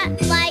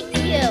lot like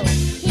you.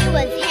 He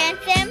was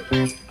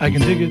handsome. I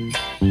can dig it.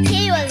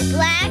 He was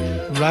black.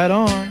 Right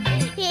on.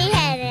 He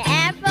had an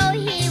afro.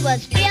 He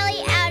was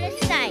really out of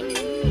sight.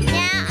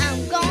 Now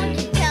I'm going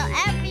to tell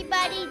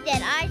everybody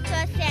that I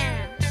saw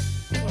Santa.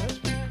 Oh, that's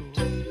pretty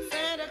cool.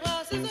 Santa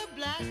Claus is a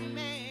black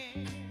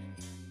man.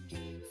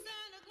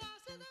 Santa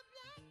Claus is a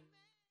black man.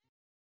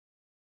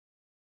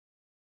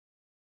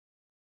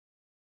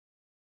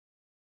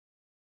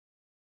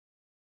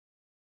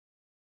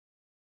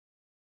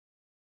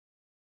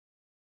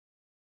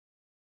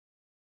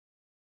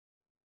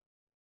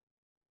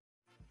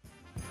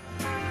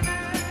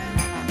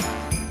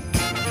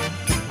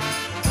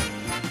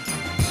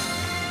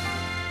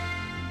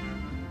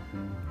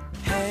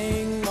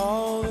 Hang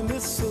all the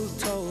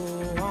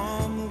mistletoe,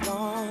 I'm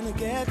gonna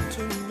get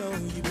to know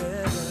you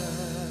better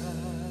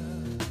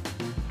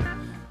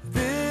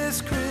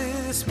this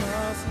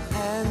Christmas.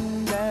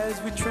 And as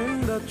we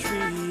trim the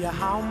tree,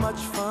 how much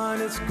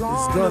fun it's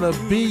gonna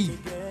be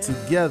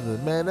together,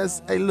 man.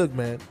 Hey, look,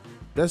 man,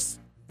 that's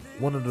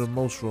one of the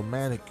most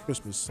romantic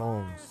Christmas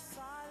songs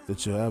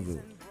that you'll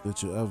ever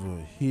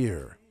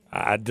hear.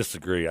 I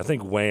disagree. I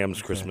think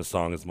Wham's Christmas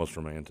song is the most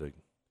romantic.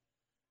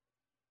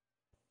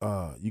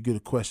 You get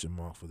a question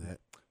mark for that.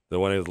 The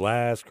one is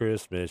last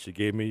Christmas, you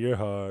gave me your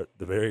heart.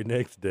 The very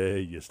next day,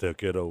 you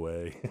took it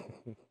away.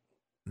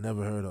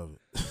 Never heard of it.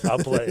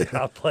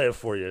 I'll play it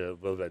for you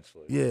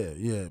eventually.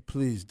 Yeah.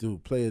 Please do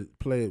play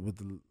it with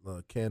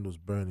the candles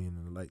burning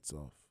and the lights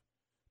off,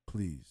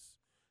 please.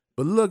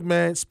 But look,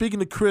 man.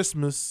 Speaking of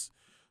Christmas,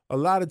 a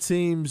lot of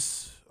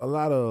teams, a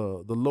lot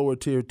of the lower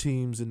tier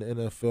teams in the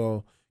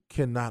NFL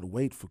cannot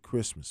wait for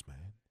Christmas,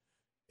 man.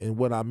 And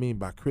what I mean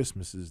by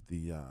Christmas is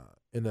the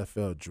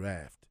NFL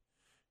draft.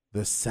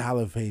 They're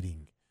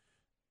salivating.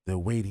 They're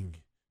waiting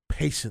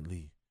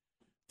patiently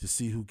to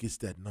see who gets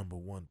that number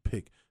one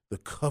pick, the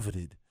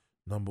coveted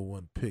number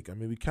one pick. I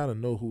mean, we kind of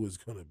know who it's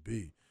going to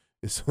be.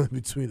 It's only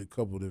between a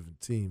couple of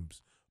different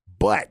teams.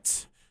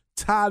 But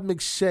Todd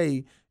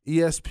McShay,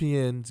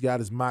 ESPN's got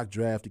his mock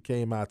draft. It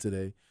came out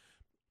today.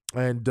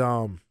 And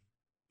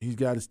he's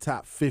got his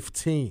top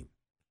 15,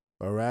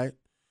 all right?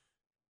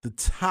 The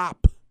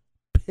top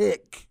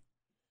pick,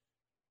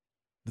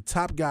 the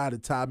top guy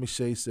that Todd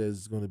McShay says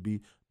is going to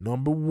be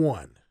number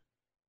one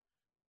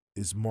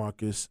is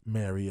Marcus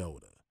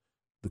Mariota,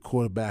 the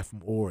quarterback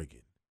from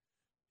Oregon.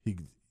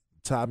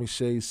 Todd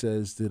McShay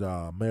says that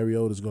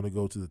Mariota is going to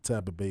go to the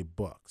Tampa Bay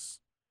Bucks.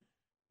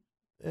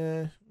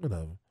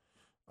 Whatever.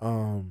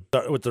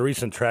 With the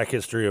recent track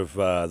history of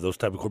those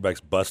type of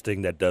quarterbacks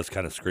busting, that does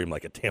kind of scream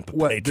like a Tampa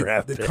Bay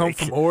draft They pick. come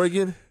from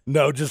Oregon?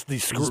 No, just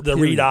the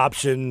read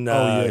option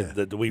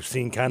that we've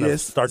seen kind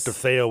of start to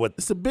fail. With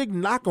it's a big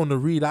knock on the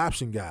read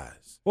option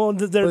guys. Well, I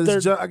guess they're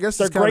it's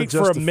kinda great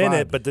for a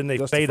minute, justifiable. but then they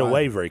fade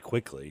away very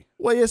quickly.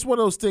 Well, yeah, it's one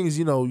of those things,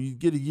 you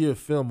get a year of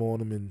film on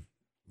them and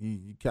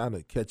you kind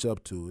of catch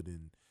up to it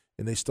and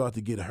they start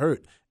to get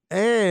hurt.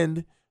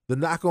 And the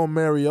knock on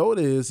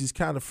Mariota is he's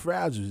kind of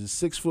fragile.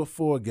 He's a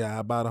 6'4" guy,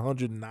 about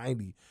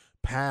 190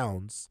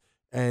 pounds.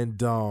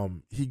 And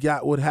he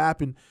got what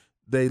happened.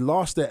 They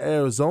lost the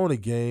Arizona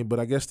game, but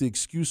I guess the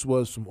excuse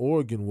was from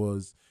Oregon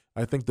was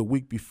I think the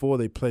week before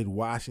they played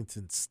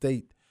Washington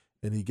State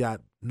and he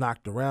got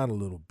knocked around a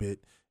little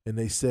bit. And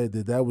they said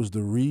that was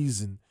the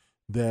reason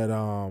that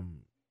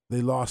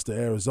they lost the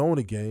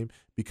Arizona game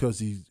because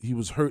he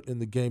was hurt in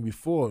the game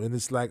before. And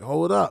it's like,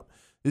 hold up.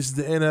 This is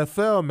the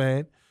NFL,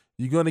 man.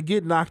 You're going to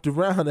get knocked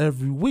around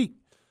every week.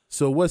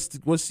 So what's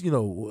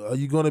are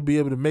you going to be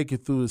able to make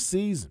it through the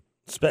season?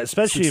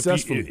 Especially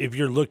if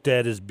you're looked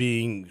at as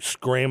being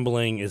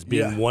scrambling as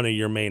being one of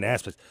your main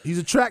aspects. He's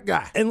a track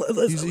guy. And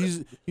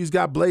he's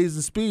got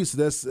blazing speed, so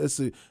that's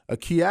a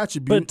key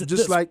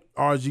attribute, like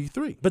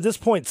RG3. But this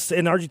point,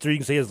 in RG3, you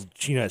can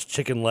say has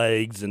chicken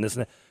legs and this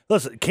and that.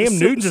 Listen, Cam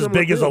Newton's as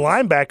big as a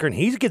linebacker, and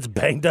he gets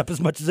banged up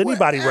as much as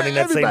anybody running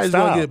that same style. Everybody's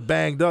going to get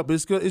banged up.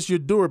 It's your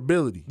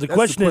durability. The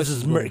question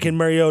is can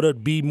Mariota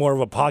be more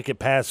of a pocket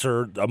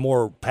passer, a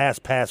more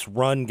pass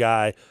run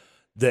guy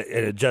that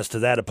adjust to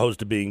that opposed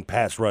to being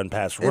pass run?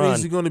 And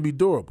is he going to be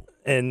durable?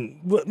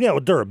 And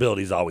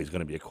durability is always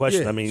going to be a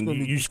question. I mean,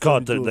 you just call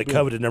it the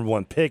coveted number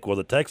one pick. Well,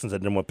 the Texans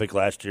had number one pick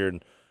last year,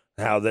 and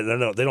how they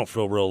don't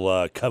feel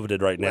real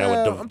coveted right now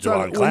with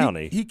Javon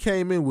Clowney. He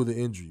came in with an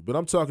injury, but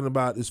I'm talking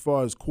about as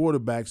far as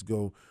quarterbacks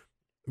go,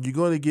 you're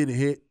going to get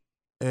hit,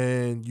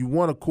 and you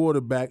want a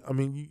quarterback. I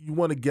mean, you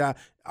want a guy.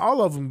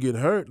 All of them get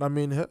hurt. I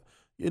mean,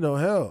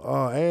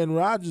 Aaron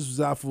Rodgers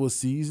was out for a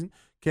season.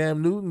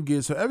 Cam Newton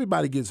gets hurt.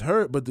 Everybody gets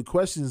hurt, but the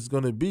question is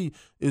going to be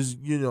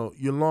your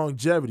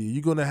longevity.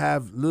 You're going to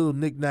have little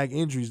knick-knack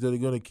injuries that are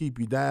going to keep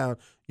you down,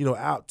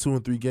 out 2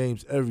 and 3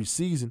 games every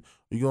season.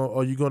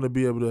 Are you going to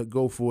be able to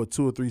go for a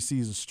 2 or 3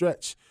 season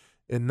stretch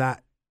and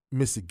not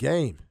miss a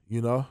game?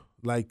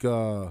 Like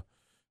I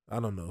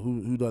don't know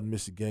who doesn't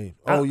miss a game.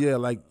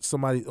 Like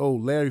somebody.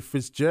 Larry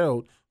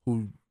Fitzgerald,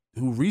 who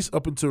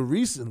up until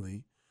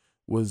recently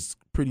was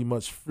pretty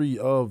much free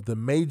of the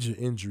major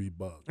injury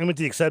bug. And with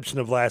the exception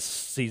of last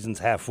season's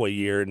halfway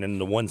year, and then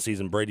the one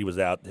season Brady was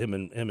out, him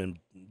and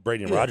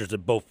Brady and Rodgers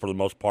have both, for the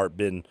most part,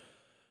 been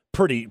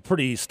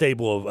pretty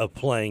stable of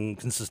playing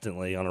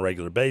consistently on a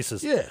regular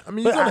basis. Yeah, I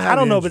mean, but I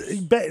don't know, but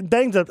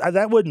banged up.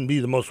 That wouldn't be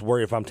the most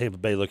worry if I'm Tampa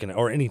Bay looking at,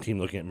 or any team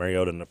looking at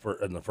Mariota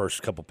in the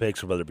first couple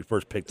picks, or whether it be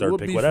first pick, third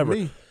pick,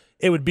 whatever.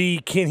 It would be,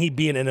 can he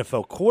be an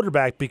NFL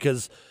quarterback?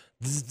 Because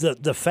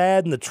the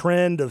fad and the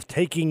trend of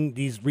taking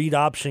these read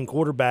option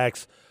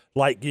quarterbacks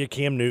like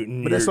Cam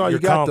Newton, but that's all you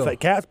got, though.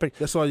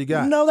 That's all you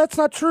got. No, that's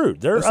not true.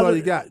 That's all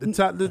you got.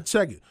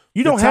 Check it.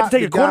 You don't have to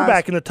take a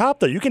quarterback in the top,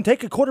 though. You can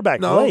take a quarterback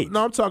late.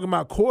 No, I'm talking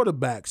about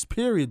quarterbacks,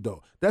 period,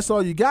 though. That's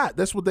all you got.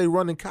 That's what they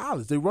run in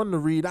college. They run the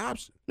read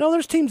option. No,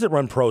 there's teams that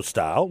run pro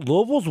style.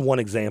 Louisville's one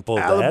example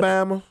of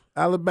that.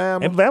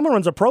 Alabama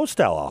runs a pro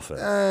style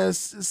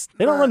offense.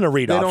 They don't run the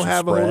read option. They don't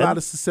have a whole lot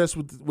of success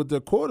with their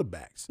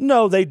quarterbacks.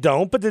 No, they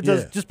don't. But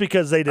just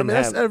because they didn't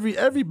have. That's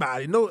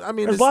everybody. No, I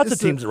mean, there's lots of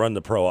teams that run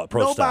the pro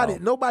style.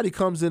 Nobody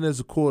comes in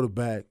as a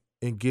quarterback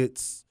and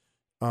gets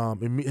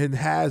and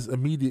has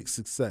immediate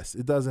success.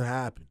 It doesn't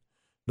happen.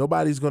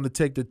 Nobody's going to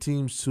take the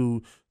teams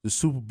to the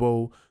Super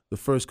Bowl the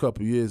first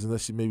couple of years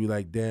unless you maybe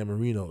like Dan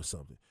Marino or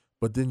something.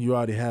 But then you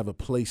already have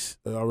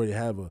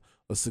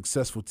a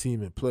successful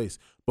team in place.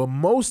 But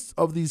most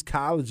of these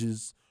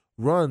colleges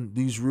run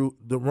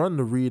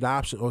the read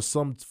option or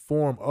some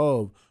form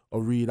of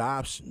a read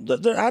option.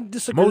 I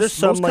disagree. There's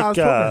some like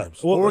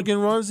Oregon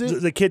runs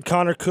it. The kid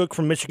Connor Cook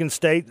from Michigan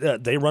State,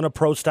 they run a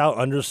pro style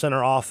under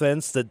center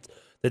offense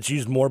that's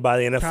used more by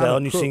the NFL.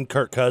 And you've seen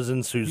Kirk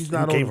Cousins, who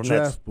came from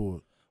draft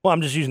board. Well,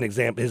 I'm just using his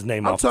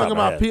name I'm off the top talking of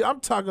my about head. I'm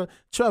talking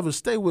Trevor,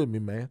 stay with me,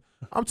 man.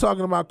 I'm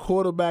talking about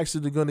quarterbacks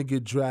that are going to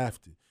get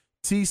drafted.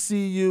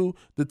 TCU,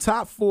 the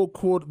top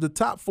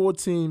four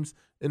teams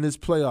in this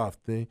playoff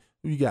thing.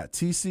 You got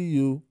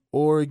TCU,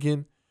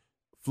 Oregon,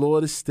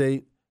 Florida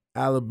State,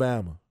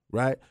 Alabama,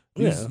 right?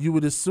 Yeah. You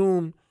would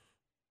assume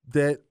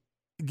that,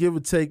 give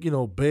or take,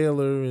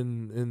 Baylor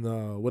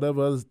and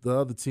whatever the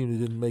other team that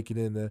didn't make it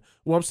in there.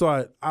 Well, I'm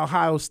sorry,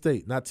 Ohio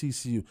State, not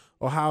TCU.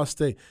 Ohio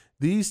State.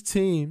 These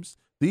teams,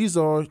 these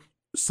are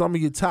some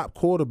of your top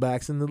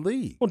quarterbacks in the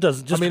league. Well,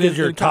 because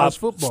you're a top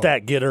football.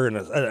 stat getter and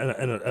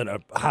a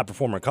high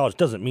performer in college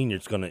doesn't mean you're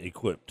just going to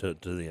equip to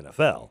the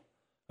NFL.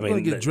 I You're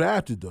going to get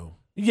drafted, though.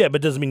 Yeah,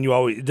 but doesn't mean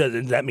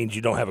that means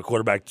you don't have a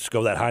quarterback to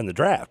go that high in the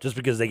draft. Just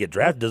because they get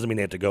drafted doesn't mean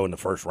they have to go in the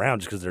first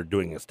round just because they're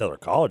doing a stellar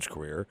college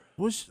career.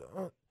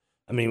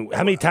 I mean,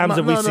 how many times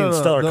have we seen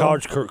stellar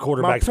college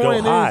quarterbacks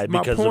go high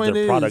because of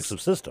their products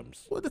of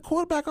systems? Well, the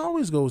quarterback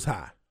always goes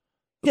high.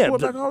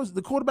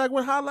 The quarterback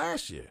went high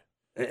last year.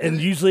 And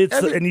usually it's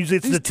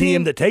the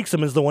team that takes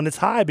them is the one that's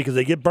high because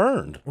they get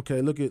burned.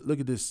 Okay, look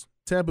at this.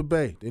 Tampa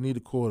Bay, they need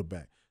a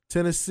quarterback.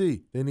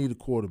 Tennessee, they need a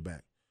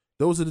quarterback.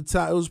 Those are the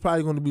top. Those are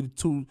probably going to be the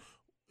two,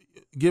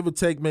 give or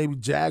take, maybe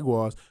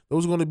Jaguars.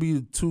 Those are going to be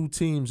the two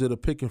teams that are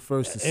picking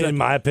first and second. In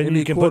my opinion,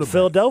 you can put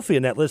Philadelphia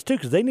in that list too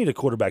because they need a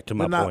quarterback.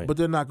 Point, but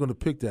they're not going to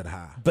pick that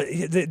high. But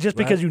just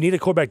because you need a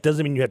quarterback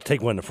doesn't mean you have to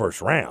take one in the first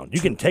round.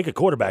 You can take a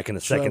quarterback in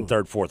the second,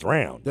 third, fourth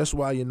round. That's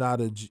why you're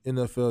not an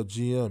NFL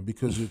GM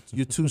because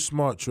you're too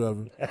smart,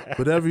 Trevor.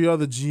 But every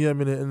other GM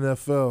in the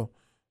NFL,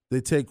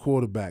 they take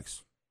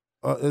quarterbacks.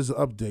 As an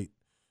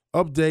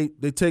update,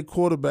 they take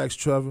quarterbacks,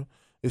 Trevor.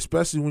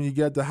 Especially when you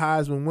get the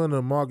Heisman winner,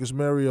 Marcus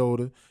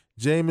Mariota,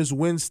 Jameis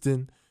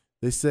Winston.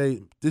 They say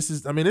this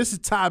is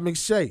Todd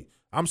McShay.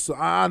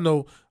 I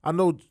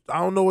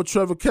don't know what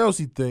Trevor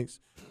Kelsey thinks,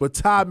 but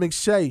Todd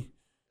McShay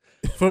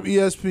from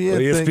ESPN.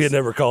 ESPN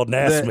never called and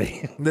asked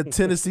me.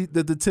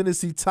 the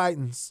Tennessee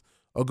Titans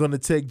are going to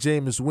take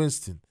Jameis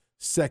Winston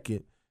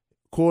second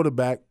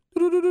quarterback.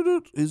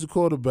 He's a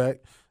quarterback.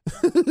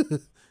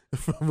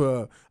 But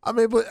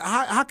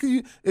how can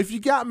you, if you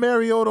got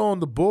Mariota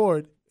on the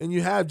board and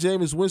you have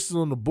Jameis Winston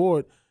on the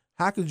board,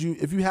 how could you,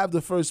 if you have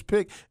the first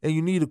pick and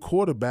you need a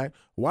quarterback,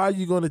 why are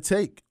you going to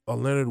take a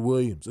Leonard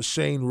Williams, a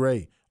Shane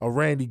Ray, a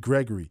Randy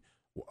Gregory,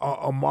 a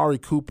Amari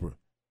Cooper?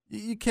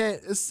 You can't.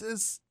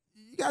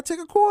 You got to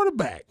take a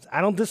quarterback.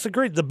 I don't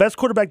disagree. The best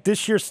quarterback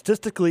this year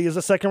statistically is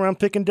a second-round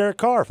pick in Derek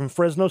Carr from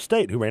Fresno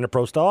State, who ran a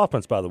pro-style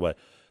offense, by the way.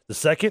 The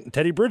second,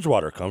 Teddy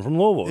Bridgewater, come from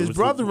Louisville. His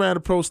brother ran a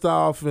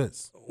pro-style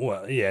offense.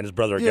 Well, yeah, and his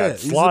brother got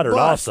slaughtered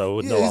also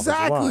with no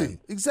offensive line.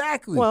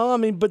 Exactly. Well, I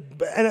mean, but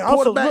and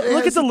also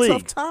look at the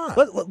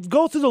league.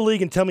 Go through the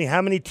league and tell me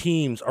how many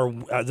teams are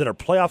that are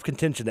playoff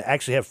contention that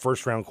actually have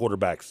first-round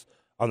quarterbacks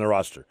on their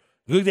roster.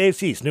 Look at the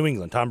AFC East, New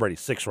England, Tom Brady,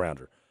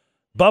 sixth-rounder.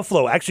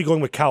 Buffalo actually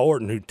going with Kyle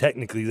Orton, who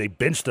technically they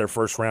benched their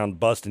first-round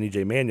bust, and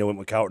E.J. Manuel went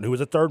with Kyle Orton, who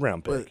was a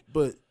third-round pick.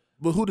 But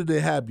who did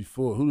they have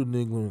before? Who did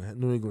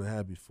New England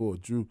have before?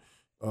 Drew,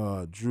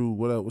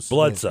 what else? What's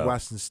Bledsoe. his name?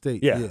 Washington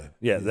State.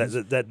 Yeah.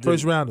 That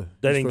first rounder.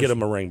 That didn't get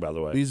him a ring, by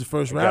the way. He's the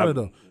first rounder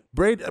though.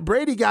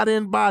 Brady got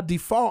in by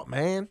default,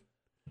 man.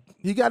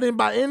 He got in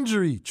by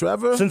injury.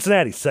 Trevor.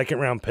 Cincinnati,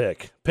 second-round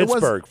pick.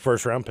 Pittsburgh,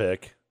 first-round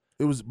pick.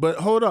 It was, but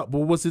hold up. But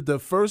was it the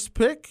first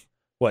pick?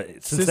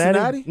 What,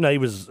 Cincinnati? No, he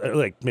was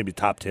like maybe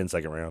top 10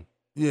 second round.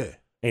 Yeah.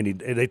 And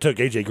they took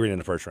A.J. Green in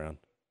the first round.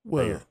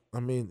 Well,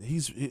 I mean,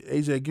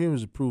 A.J. Green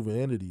was a proven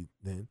entity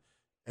then.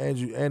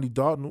 Andy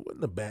Dalton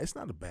wasn't a bad. It's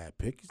not a bad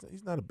pick.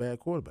 He's not a bad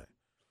quarterback.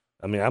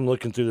 I mean, I'm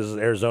looking through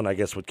this. Arizona, I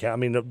guess, would count. I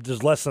mean,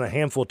 there's less than a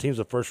handful of teams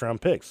with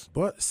first-round picks.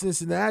 But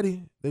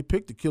Cincinnati, they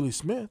picked Achilles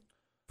Smith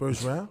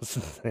first round.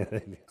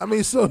 I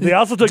mean, so they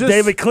also took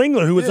David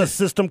Klingler, who was a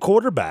system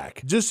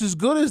quarterback, just as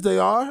good as they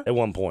are at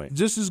one point.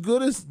 Just as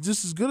good as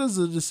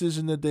the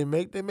decision that they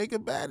make a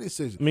bad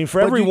decision. I mean,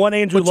 for every one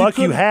Andrew Luck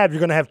you have, you're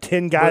going to have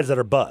 10 guys that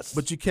are busts.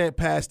 But you can't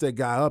pass that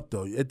guy up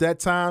though. At that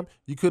time,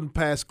 you couldn't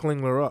pass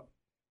Klingler up.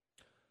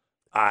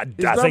 I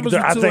think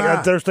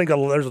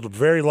there's a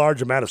very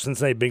large amount of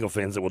Cincinnati Bengal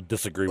fans that will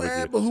disagree with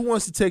you. But who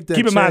wants to take that?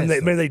 Keep in mind,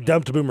 they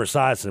dumped Boomer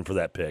Esiason for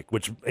that pick,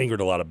 which angered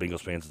a lot of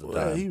Bengals fans at the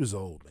time. He was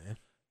old, man.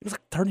 He was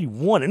like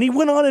 31, and he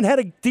went on and had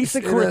a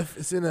decent career.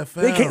 It's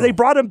NFL. They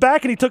brought him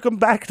back, and he took him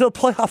back to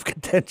playoff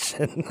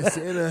contention. It's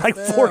the NFL, like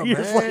 4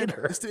 years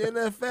later. It's the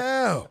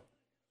NFL.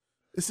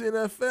 It's the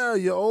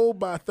NFL. You're old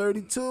by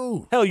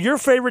 32. Hell, your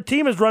favorite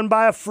team is run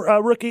by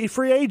a rookie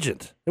free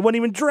agent. It wasn't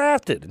even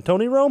drafted, and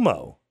Tony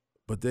Romo.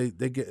 But they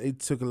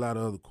took a lot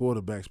of other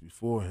quarterbacks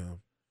before him,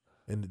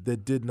 and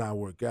that did not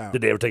work out.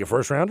 Did they ever take a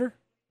first rounder?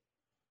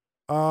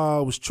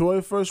 Was Troy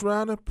a first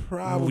rounder?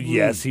 Probably.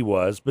 Yes, he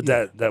was. But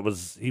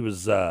he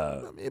was.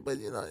 I mean, but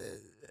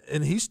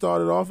and he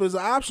started off as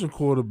an option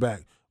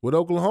quarterback with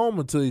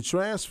Oklahoma until he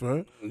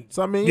transferred.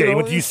 So I mean, he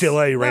went to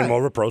UCLA, he ran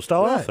over pro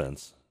style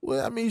offense.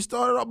 Well, I mean, he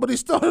started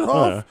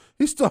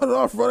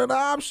off running an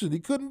option. He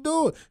couldn't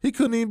do it. He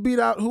couldn't even beat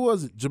out, who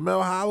was it?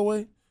 Jamel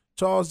Holloway.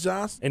 Charles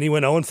Johnson. And he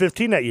went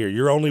 0-15 that year.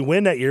 Your only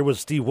win that year was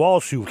Steve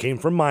Walsh, who came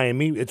from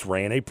Miami. It's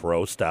ran a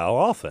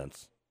pro-style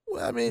offense.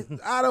 Well, I mean,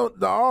 I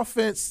don't know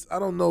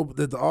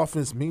that the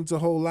offense means a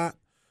whole lot.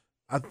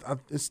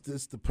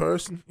 It's the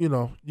person.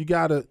 You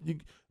gotta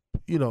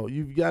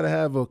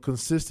have a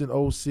consistent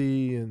OC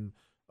and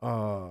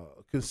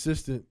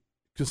consistent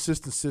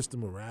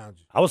system around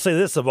you. I will say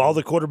this: of all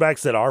the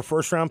quarterbacks that are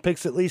first-round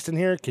picks, at least in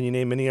here, can you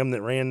name any of them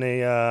that ran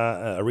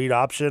a read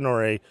option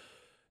or a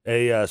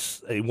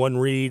one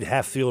read,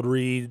 half field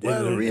read?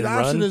 Well, the read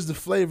option is the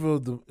flavor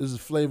of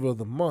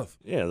the month.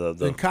 Yeah,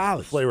 the in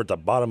college flavor at the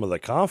bottom of the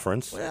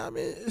conference. Well, I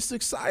mean, it's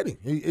exciting.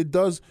 It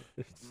does.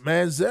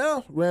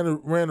 Manziel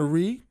ran a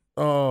read.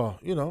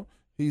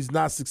 He's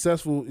not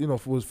successful,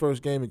 for his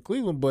first game in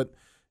Cleveland, but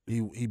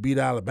he beat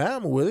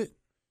Alabama with it.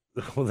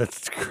 Well,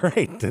 that's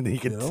great. And he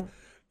can.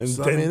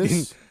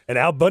 And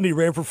Al Bundy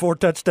ran for 4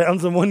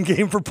 touchdowns in one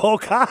game for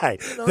Polk High.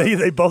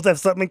 They both have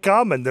something in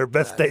common. Their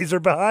best days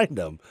are behind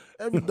them.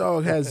 Every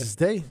dog has his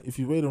day if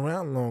you wait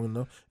around long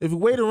enough. If you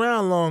wait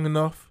around long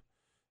enough,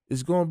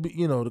 it's going to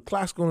be, the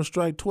clock's going to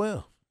strike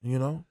 12,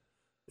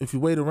 if you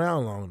wait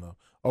around long enough.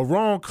 A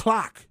wrong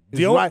clock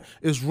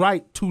is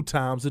right 2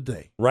 times a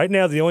day. Right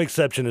now, the only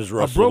exception is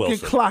Russell Wilson. A broken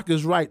Wilson. clock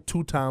is right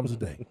 2 times a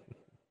day.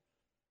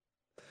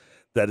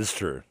 That is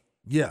true.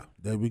 Yeah,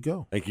 there we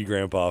go. Thank you,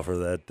 Grandpa, for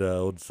that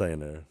old saying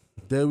there.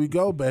 There we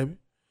go, baby.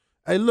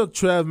 Hey, look,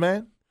 Trev,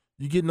 man,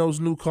 you getting those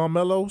new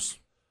Carmelos?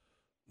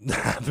 I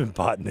haven't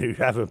bought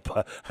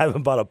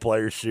a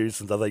player's shoe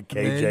since I think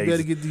KJ's. Man, you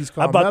better get these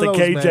Carmelos, I bought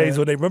the KJ's man.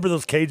 when they remember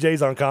those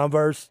KJ's on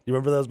Converse. You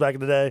remember those back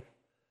in the day?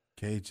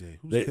 KJ,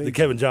 who's The KJ?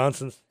 Kevin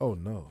Johnsons. Oh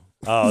no.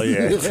 Oh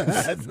yeah,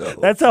 No.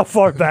 that's how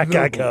far back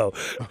I go.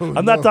 Oh,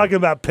 I'm not talking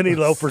about penny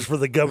loafers for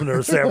the governor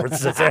of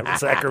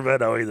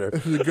Sacramento either.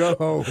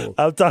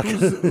 I'm talking.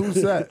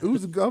 Who's that?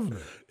 Who's the governor?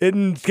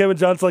 Isn't Kevin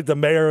Johnson like the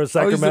mayor of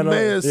Sacramento? Oh, he's the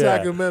mayor of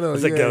Sacramento.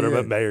 He's a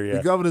government mayor. Yeah,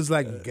 the governor's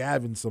like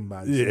Gavin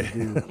somebody. Yeah,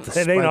 Dude,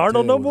 it ain't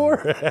Arnold no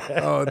more.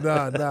 Oh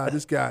nah,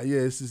 this guy. Yeah,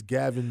 this is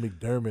Gavin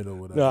McDermott or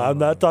whatever. No, I'm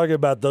not talking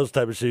about those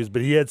type of shoes.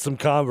 But he had some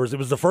Converse. It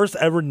was the first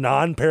ever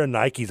non-pair of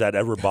Nikes I'd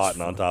ever bought.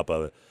 And on top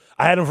of it,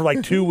 I had them for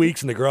like 2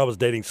 weeks, and the girl I was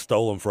dating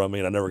stole them from me,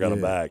 and I never got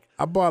them back.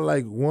 I bought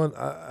like one.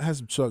 I had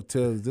some Chuck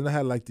Taylors. Then I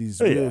had like these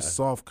real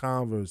soft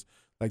Converse.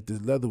 Like the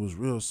leather was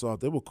real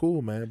soft. They were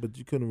cool, man, but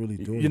you couldn't really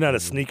do anything. You're not a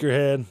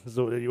sneakerhead, is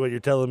what you're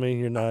telling me?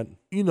 You're not.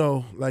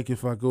 Like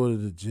if I go to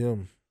the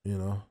gym,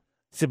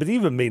 See, but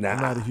even me now,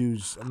 I'm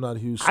not a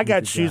huge. I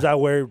got shoes guy. I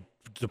wear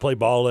to play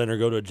ball in or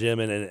go to a gym,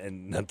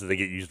 and not that they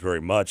get used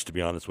very much, to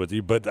be honest with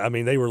you. But I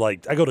mean, they were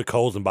like, I go to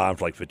Kohl's and buy them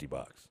for like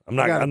 $50. I'm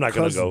not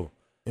going to go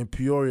in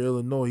Peoria,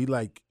 Illinois.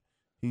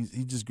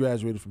 He just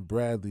graduated from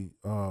Bradley,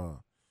 Aaron,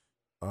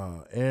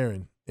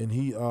 and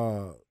he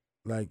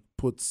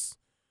puts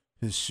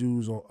his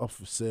shoes up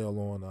for sale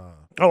on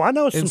I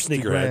know some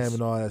Instagram sneakerheads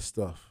and all that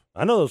stuff.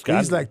 I know those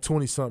guys. He's like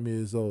 20-something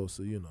years old,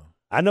 so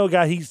I know a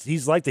guy.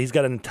 He's like that. He's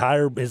got an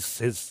entire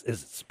his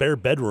spare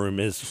bedroom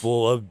is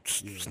full of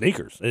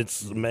sneakers.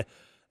 And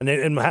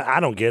I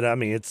don't get it. I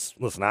mean,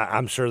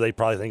 I'm sure they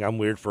probably think I'm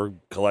weird for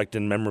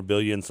collecting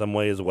memorabilia in some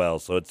way as well.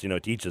 So it's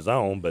to each his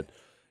own, but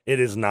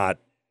it is not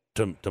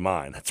to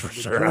mine. That's for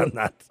sure. I'm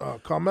not.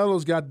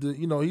 Carmelo's got the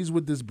he's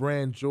with this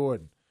brand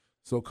Jordan.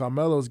 So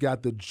Carmelo's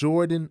got the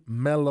Jordan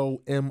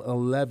Mellow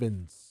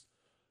M11s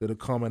that are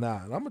coming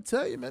out. And I'm going to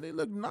tell you, man, they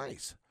look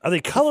nice. Are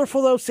they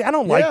colorful, though? See, I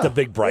don't like the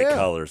big, bright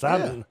colors.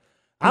 I'm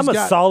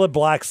a solid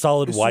black,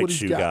 solid white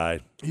shoe guy.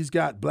 He's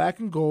got black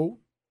and gold,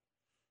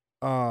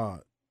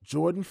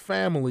 Jordan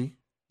Family,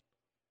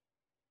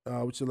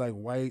 which are like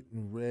white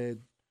and red.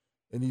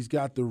 And he's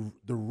got the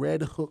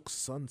Red Hook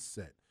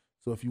Sunset.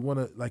 So if you want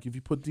to, if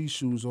you put these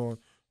shoes on,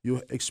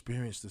 you'll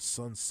experience the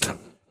sunset.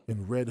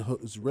 In Red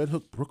Hook, is Red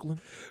Hook Brooklyn?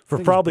 For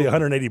probably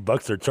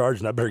 $180 they're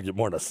charging, I better get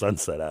more than a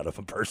sunset out of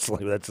them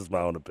personally. That's just my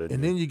own opinion.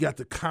 And then you got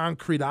the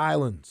Concrete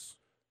Islands.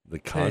 The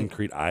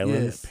Concrete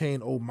Islands? Yeah,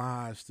 paying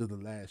homage to the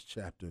last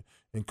chapter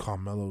in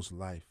Carmelo's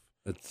life.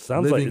 It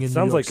sounds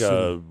like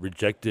a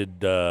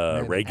rejected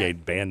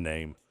reggae band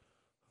name.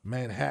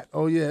 Manhattan.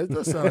 Oh yeah, it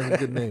does sound like a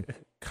good name.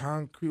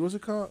 Concrete. What's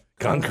it called?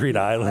 Concrete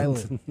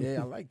Island.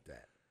 Yeah, I like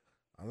that.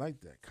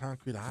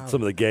 Concrete Island.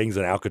 Some of the gangs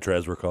in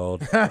Alcatraz were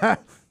called.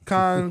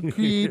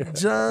 Concrete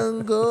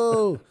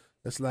Jungle.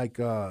 That's like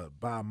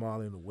Bob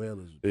Marley and the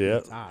Wailers. Yeah.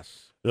 Tosh.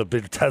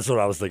 That's what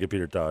I was thinking,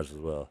 Peter Tosh as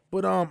well.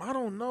 But I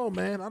don't know,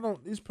 man.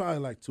 It's probably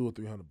like $200 or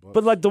 $300.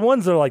 But like the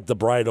ones that are like the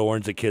bright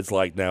orange that kids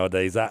like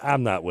nowadays,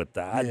 I'm not with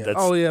that. Yeah. That's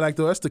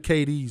the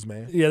KDs,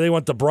 man. Yeah, they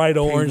want the bright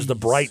orange, KDs.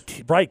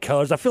 the bright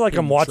colors. I feel like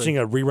I'm watching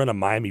Trade. a rerun of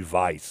Miami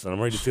Vice, and I'm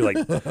ready to see like,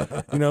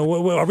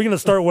 are we going to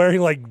start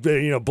wearing like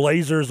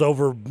blazers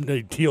over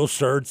teal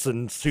shirts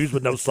and shoes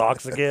with no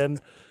socks again?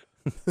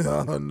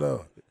 Oh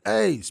no.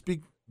 Hey,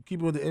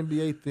 keeping with the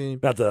NBA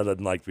theme. Not that I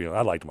didn't like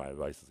I liked Miami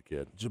Vice as a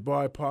kid.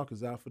 Jabari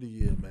Parker's out for the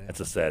year, man.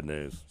 That's a sad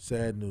news.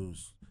 Sad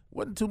news.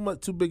 Wasn't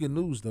too big of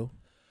news though.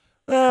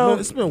 Well,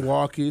 it's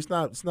Milwaukee. It's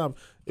not.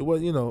 It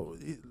was.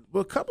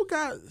 Well, a couple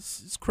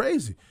guys. It's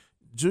crazy.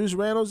 Julius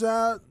Randle's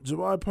out.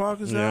 Jabari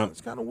Parker's Yeah. out.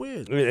 It's kind of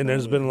weird. And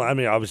there's been, I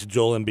mean, obviously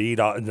Joel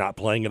Embiid not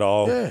playing at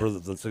all. Yeah. For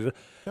the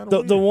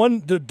Kinda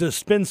one to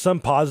spin some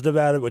positive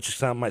at it,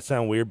 which might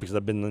sound weird because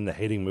I've been in the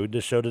hating mood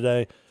this show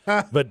today,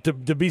 but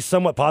to be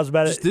somewhat positive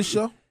about Just it. this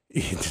show?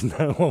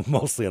 Well,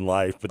 mostly in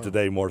life, but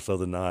today more so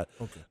than not.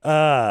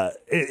 Okay.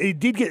 He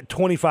did get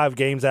 25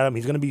 games out of him.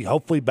 He's going to be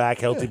hopefully back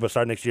healthy by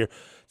start next year.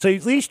 So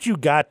at least you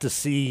got to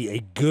see a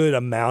good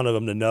amount of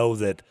him to know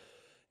that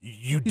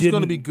you He's didn't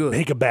gonna be good.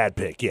 make a bad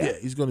pick. Yeah,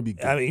 he's going to be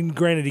good. I mean,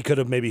 granted, he could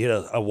have maybe hit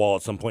a wall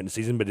at some point in the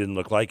season, but it didn't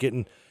look like it.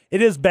 And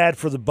it is bad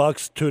for the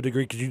Bucks to a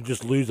degree because you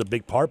just lose a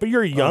big part. But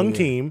you're a young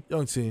team,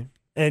 Young team.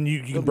 and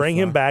you can bring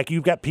him back.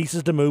 You've got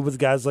pieces to move with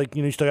guys like,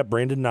 you still got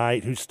Brandon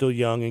Knight, who's still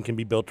young and can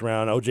be built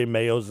around. OJ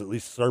Mayo's at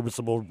least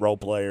serviceable role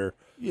player.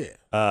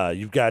 Yeah.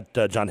 You've got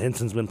John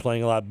Henson's been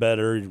playing a lot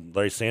better.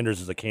 Larry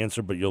Sanders is a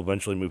cancer, but you'll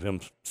eventually move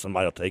him.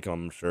 Somebody will take him,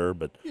 I'm sure.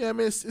 But Yeah, I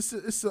mean,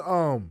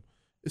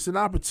 it's an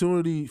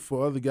opportunity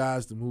for other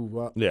guys to move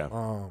up. Yeah.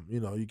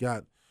 You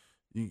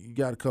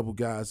got a couple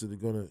guys that are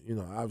gonna,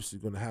 obviously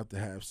gonna have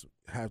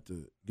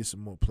to get some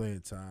more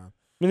playing time.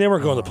 I mean, they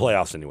weren't going to the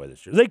playoffs anyway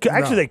this year. They could,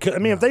 actually, they could. I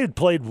mean, no. if they had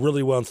played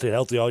really well and stayed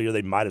healthy all year,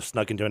 they might have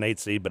snuck into an 8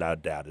 seed, but I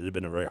doubt it. It'd have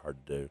been very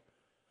hard to do.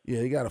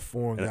 Yeah, you got a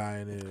foreign guy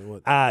in there.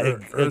 What?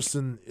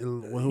 Urson,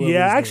 whoever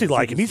Yeah, I his actually name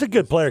like him. He's a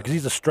good player because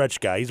he's a stretch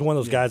guy. He's one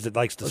of those guys that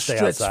likes to a stay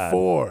stretch outside.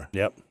 four.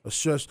 Yep. A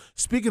stretch.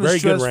 Speaking Very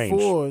of good stretch range.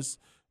 fours,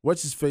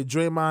 what's his face?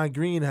 Draymond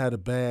Green had a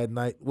bad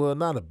night. Well,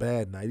 not a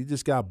bad night. He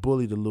just got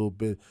bullied a little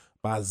bit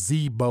by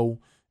Zebo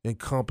and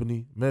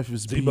company.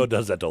 Memphis Zebo beat.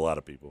 does that to a lot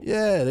of people.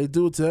 Yeah, they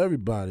do it to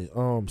everybody,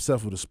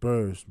 except for the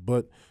Spurs.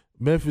 But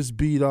Memphis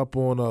beat up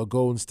on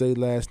Golden State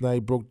last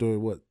night, broke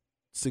the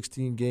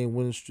 16-game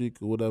winning streak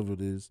or whatever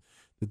it is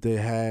that they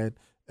had.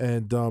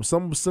 And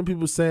some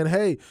people saying,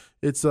 hey,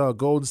 it's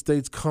Golden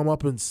State's come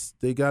up and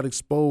they got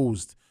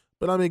exposed.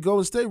 But I mean,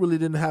 Golden State really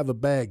didn't have a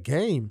bad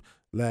game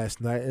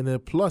last night, and then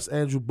plus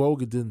Andrew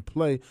Bogut didn't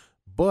play.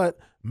 But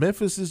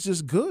Memphis is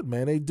just good,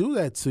 man. They do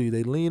that to you.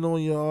 They lean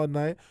on you all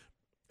night,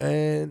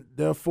 and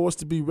they're forced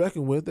to be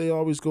reckoned with. They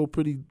always go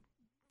pretty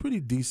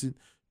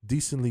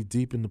decently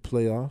deep in the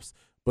playoffs.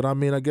 But I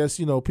mean, I guess,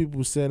 people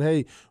were saying,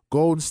 hey,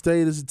 Golden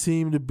State is a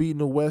team to beat in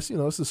the West.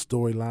 It's a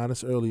storyline.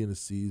 It's early in the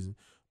season.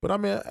 But I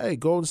mean, hey,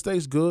 Golden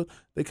State's good.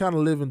 They kind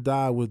of live and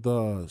die with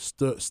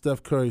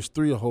Steph Curry's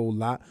three a whole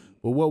lot.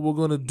 But what we're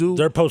going to do.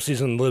 Their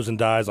postseason lives and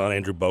dies on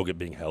Andrew Bogut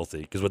being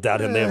healthy because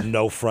without him, they have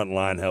no front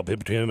line help.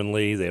 Between him and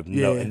Lee, they have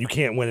no. And you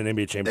can't win an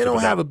NBA championship. They don't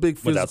without, have a big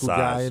physical size.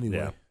 guy anyway.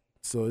 Yeah.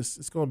 So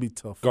it's going to be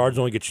tough. Guards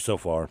only get you so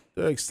far.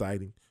 They're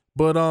exciting.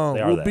 But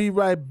we'll be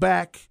right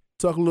back.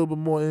 Talk a little bit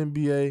more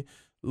NBA, a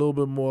little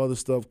bit more other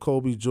stuff.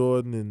 Kobe,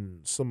 Jordan,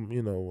 and some,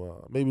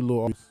 maybe a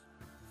little.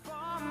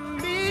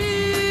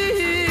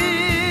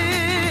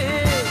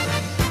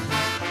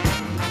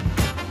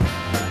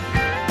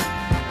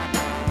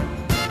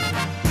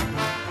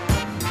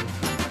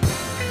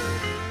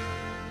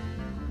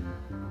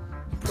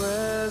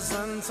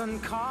 Presents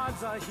and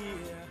cards are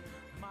here.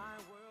 My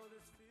world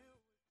is filled.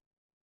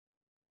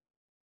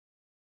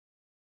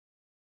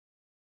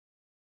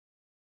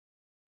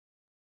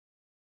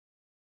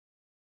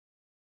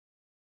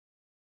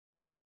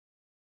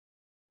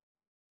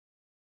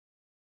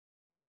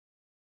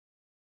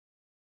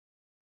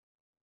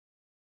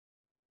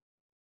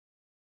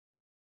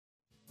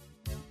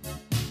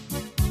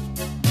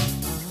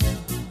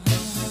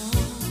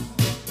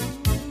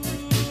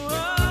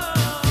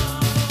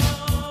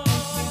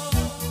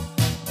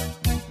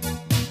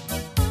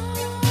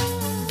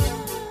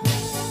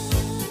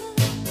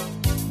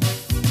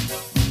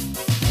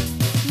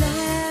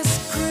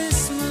 Last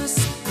Christmas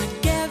I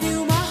gave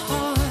you my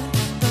heart,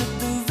 but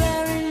the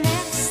very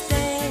next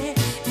day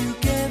you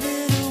gave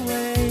it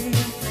away.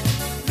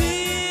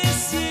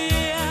 This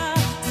year,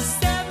 to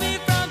save me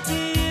from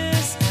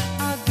tears,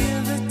 I'll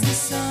give it to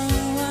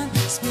someone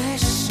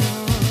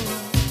special.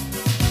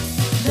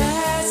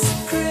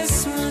 Last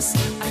Christmas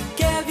I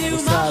gave you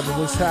What's my happening? heart.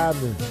 What's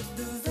happening?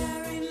 The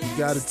very You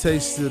got a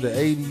taste of the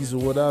 80s or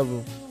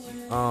whatever.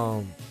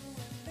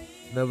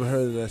 Never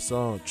heard of that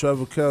song.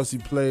 Trevor Kelsey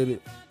played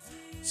it.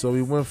 So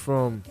we went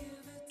from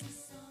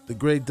the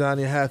great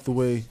Donny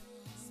Hathaway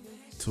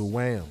to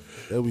Wham.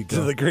 There we To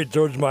go. the great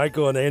George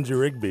Michael and Andrew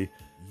Rigby.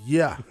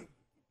 Yeah.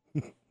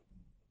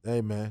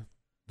 Hey, man.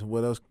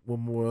 What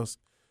more else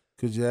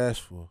could you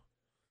ask for?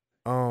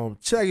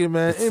 Check it,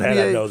 man. It's sad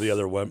I know NBA. the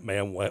other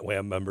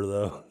Wham member,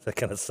 though. Is that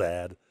kind of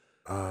sad?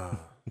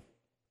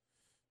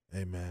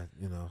 Hey, man,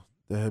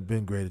 there have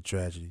been greater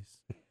tragedies.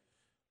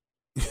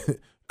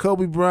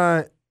 Kobe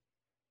Bryant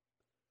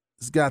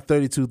has got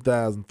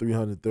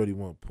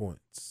 32,331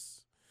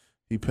 points.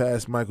 He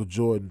passed Michael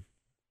Jordan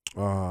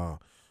for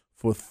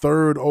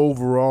third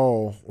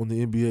overall on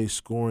the NBA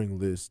scoring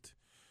list.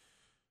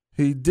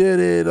 He did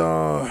it,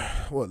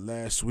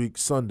 last week,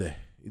 Sunday.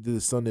 He did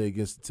it Sunday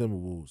against the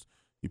Timberwolves.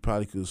 He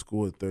probably could have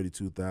scored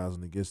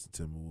 32,000 against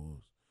the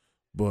Timberwolves.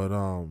 But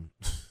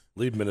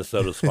Leave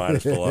Minnesota's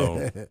finest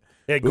alone.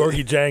 Yeah,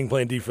 Gorgie Jang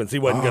playing defense. He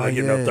wasn't going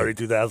to get no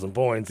 32,000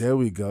 points. there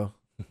we go.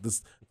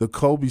 The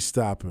Kobe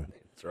stopper.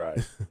 That's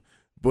right.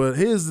 But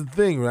here's the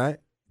thing, right?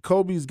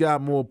 Kobe's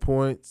got more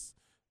points.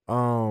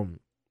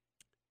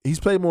 He's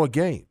played more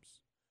games.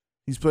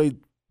 He's played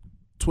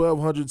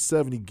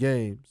 1,270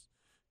 games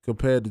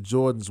compared to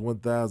Jordan's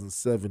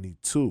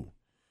 1,072.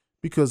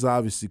 Because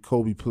obviously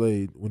Kobe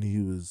played when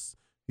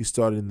he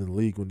started in the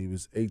league when he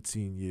was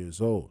 18 years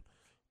old.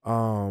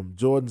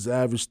 Jordan's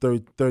averaged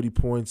 30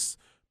 points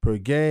per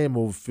game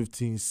over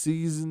 15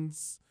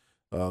 seasons.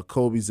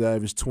 Kobe's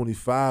averaged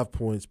 25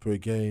 points per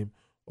game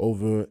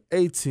over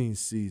 18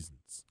 seasons.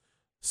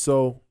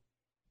 So,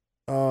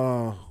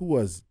 who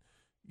was it?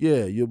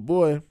 Yeah, your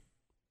boy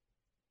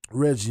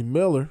Reggie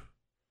Miller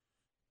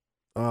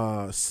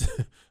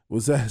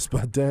was asked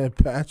by Dan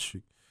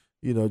Patrick,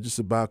 just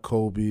about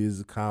Kobe,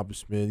 his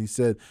accomplishment. He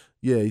said,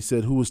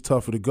 who was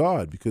tougher to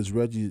guard? Because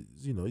Reggie,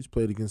 he's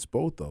played against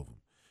both of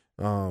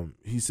them.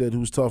 He said,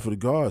 who's tougher to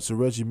guard? So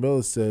Reggie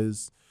Miller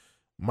says,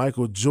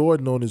 Michael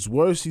Jordan on his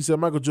worst. He said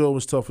Michael Jordan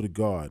was tougher to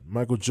guard.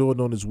 Michael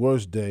Jordan on his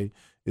worst day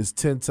is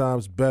 10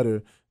 times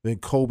better than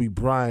Kobe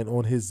Bryant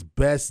on his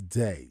best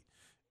day.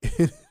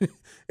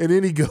 And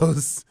then he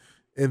goes,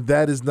 and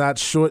that is not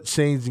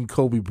shortchanging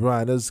Kobe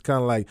Bryant. That's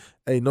kind of like,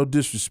 hey, no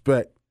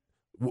disrespect.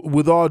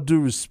 With all due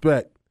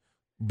respect,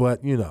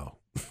 but,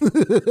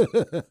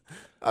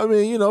 I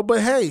mean,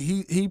 but hey,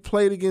 he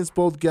played against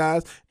both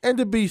guys. And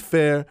to be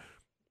fair,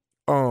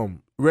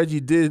 Reggie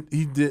did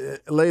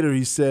later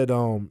he said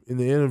in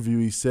the interview,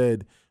 he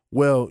said,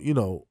 well,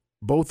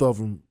 both of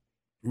them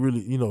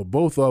really,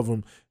 both of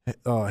them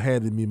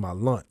handed me my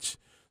lunch.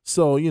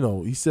 So,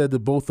 he said that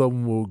both of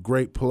them were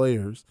great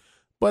players.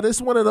 But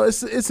it's one of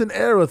those, it's an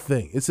era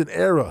thing. It's an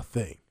era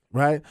thing,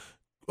 right?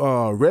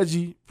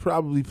 Reggie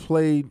probably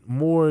played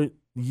more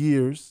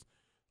years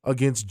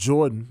against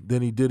Jordan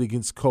than he did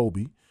against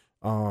Kobe.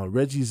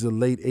 Reggie's a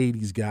late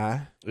 80s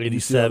guy.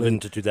 87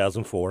 to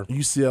 2004.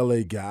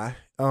 UCLA guy.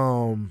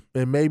 And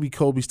maybe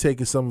Kobe's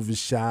taking some of his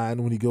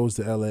shine when he goes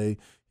to LA.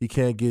 He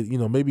can't get,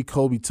 maybe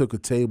Kobe took a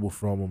table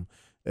from him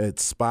at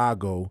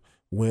Spago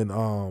when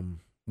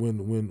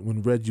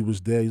Reggie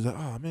was there. He's like,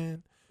 oh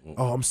man,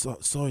 I'm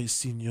sorry,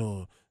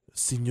 Senor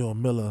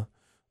Miller,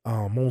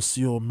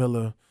 Monsieur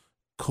Miller.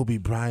 Kobe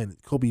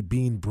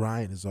Bean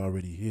Bryant is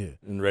already here.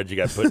 And Reggie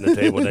got put in the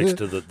table next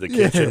to the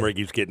kitchen where he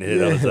keeps getting hit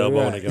on his elbow.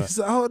 Right. And he goes, He's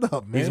like, hold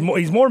up, man.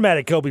 He's more mad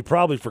at Kobe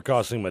probably for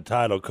costing him a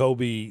title.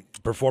 Kobe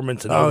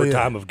performance in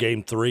overtime of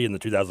Game 3 in the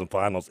 2000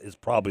 Finals is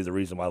probably the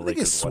reason why They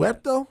Lakers get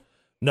swept though?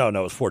 No, it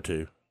was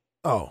 4-2.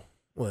 Oh,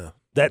 well.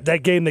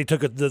 That game they took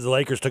the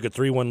Lakers took a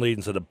 3-1 lead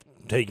instead of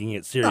taking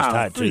it series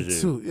tied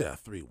 2-2. Yeah,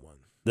 3-1.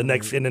 The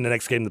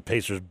next game the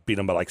Pacers beat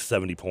them by like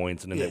 70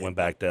 points and then they went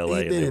back to LA.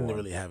 They and didn't won.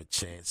 really have a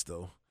chance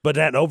though. But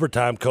that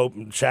overtime,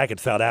 Shaq had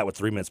fouled out with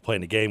 3 minutes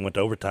playing the game, went to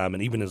overtime,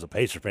 and even as a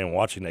Pacer fan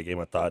watching that game,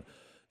 I thought,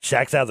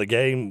 Shaq's out of the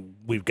game.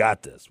 We've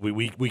got this.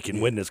 We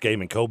can win this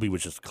game, and Kobe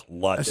was just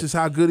clutch. That's just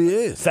how good he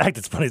is. In fact,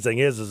 the funny thing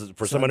is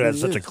for someone who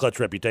has such a is. clutch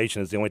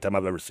reputation, it's the only time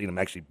I've ever seen him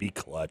actually be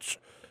clutch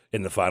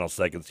in the final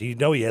seconds. He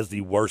has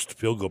the worst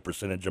field goal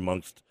percentage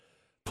amongst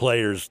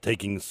players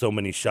taking so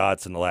many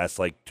shots in the last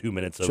 2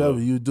 minutes of Trevor,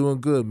 you're doing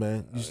good,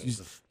 man.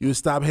 You would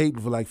stop hating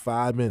for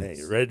 5 Hey,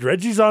 minutes.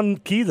 Reggie's on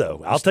key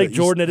though. I'll take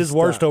Jordan at his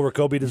worst over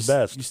Kobe at his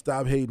best. You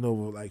stop hating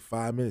over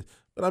 5 minutes.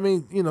 But I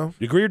mean, You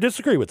agree or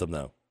disagree with him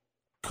though?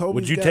 Kobe's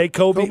Would you take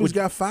Kobe? Kobe's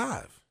got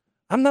 5.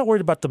 I'm not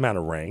worried about the amount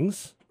of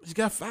rings. He's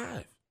got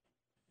 5.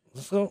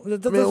 So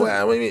that I mean, doesn't-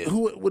 I mean,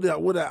 who would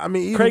I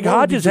mean? either Craig one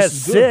would be Hodges just has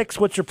as good. 6.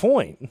 What's your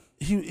point?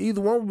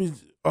 Either one would be.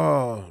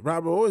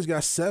 Robert Ory's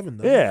got 7.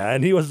 Though. Yeah,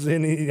 and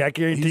I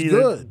guarantee He's you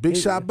good. that Big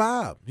shot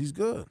Bob. He's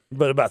good.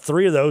 But about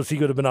 3 of those, he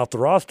could have been off the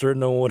roster, and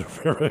no one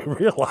would have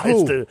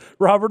realized Who? it.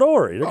 Robert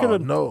Ory. They Oh, could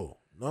have-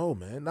 no,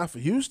 man, not for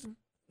Houston.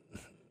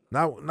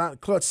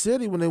 Not Clutch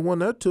City when they won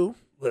their 2.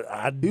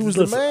 He was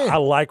the man. I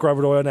like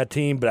Robert Ory on that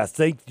team, but I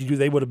think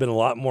they would have been a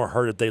lot more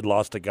hurt if they'd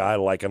lost a guy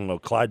like, I don't know,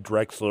 Clyde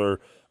Drexler,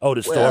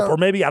 Otis Thorpe, or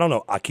maybe, I don't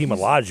know, Akeem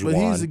Olajuwon.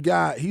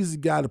 But he's the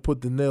guy to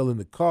put the nail in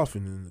the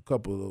coffin in a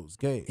couple of those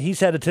games. He's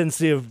had a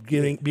tendency of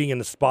being in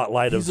the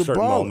spotlight of He's a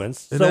certain baller.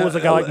 moments. And So was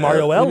a guy like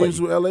Mario when he Elie. was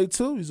with LA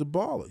too. He's a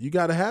baller. You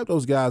got to have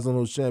those guys on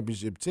those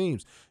championship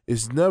teams.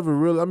 It's never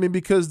really. I mean,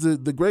 because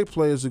the great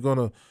players are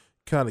gonna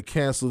kind of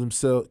cancel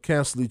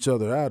each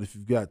other out. If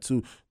you've got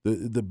 2,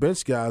 the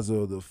bench guys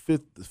are the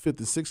fifth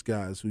and sixth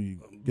guys who you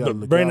got to But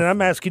look Brandon, out I'm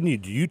for. asking you,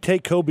 do you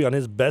take Kobe on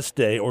his best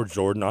day or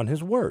Jordan on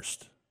his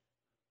worst?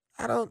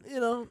 I don't.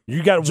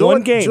 You got Jordan-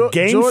 one game,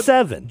 game Jordan-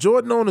 7.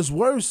 Jordan on his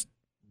worst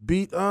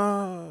beat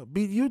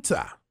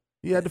Utah.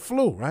 He had the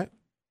flu, right?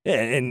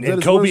 Yeah, Is that and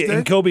his Kobe worst day?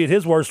 and Kobe at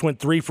his worst went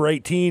 3 for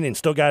 18 and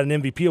still got an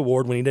MVP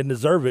award when he didn't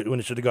deserve it when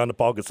it should have gone to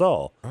Paul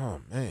Gasol. Oh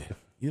man,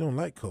 you don't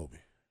like Kobe.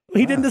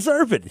 He didn't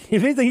deserve it.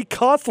 If anything, he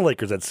cost the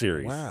Lakers that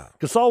series. Wow.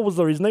 Gasol was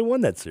the reason they won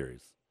that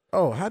series.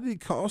 Oh, how did he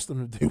cost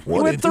them if they He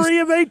won went it? 3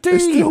 of They 18.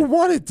 still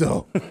won it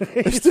though.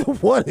 They still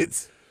won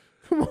it.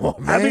 Come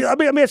on, man. I mean,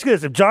 let me ask you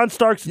this: if John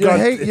Starks, your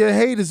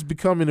hate is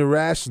becoming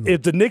irrational.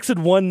 if the Knicks had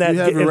won that, You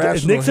have if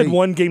irrational Knicks had hate.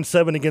 won Game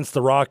 7 against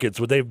the Rockets,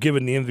 would they have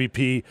given the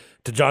MVP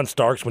to John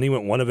Starks when he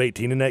went 1 of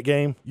 18 in that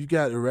game? You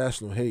got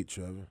irrational hate,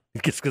 Trevor.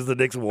 Just because the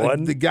Knicks Like,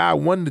 won. the guy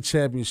won the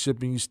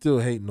championship, and you still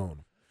hating on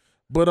him.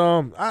 But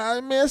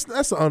I mean,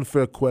 that's an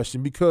unfair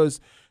question because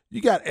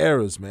you got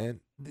eras,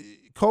 man.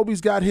 Kobe's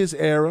got his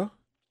era.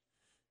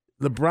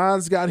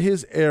 LeBron's got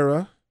his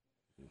era.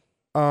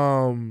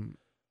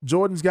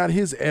 Jordan's got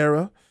his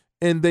era,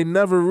 and they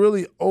never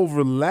really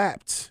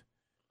overlapped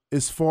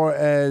as far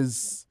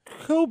as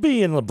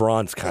Kobe and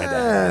LeBron's kind of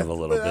have a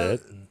little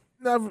bit.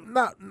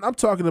 not. I'm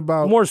talking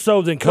about More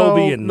so than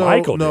Kobe and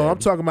Michael No, did. I'm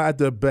talking about at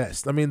their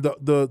best. I mean,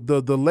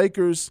 the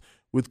Lakers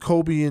with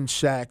Kobe and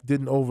Shaq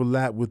didn't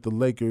overlap with the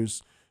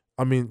Lakers.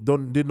 I mean,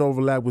 didn't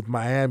overlap with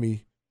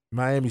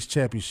Miami's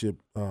championship.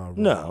 Run.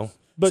 No.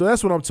 But So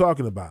that's what I'm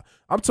talking about.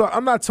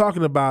 I'm not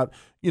talking about,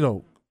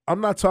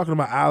 I'm not talking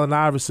about Allen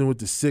Iverson with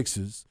the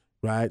Sixers,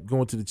 right,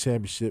 going to the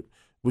championship,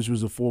 which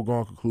was a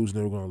foregone conclusion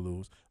they were going to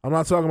lose. I'm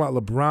not talking about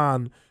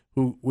LeBron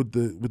who with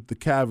the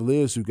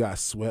Cavaliers who got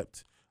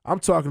swept. I'm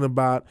talking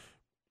about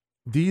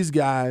these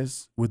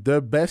guys with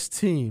their best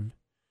team.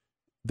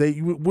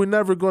 We're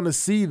never going to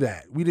see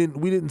that. We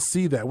didn't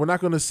see that. We're not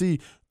going to see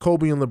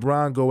Kobe and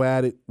LeBron go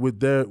at it with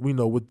their, with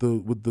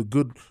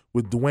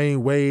Dwayne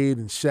Wade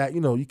and Shaq.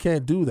 You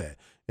can't do that.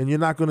 And you're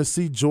not going to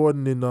see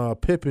Jordan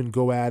and Pippen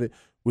go at it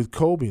with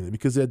Kobe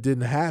because that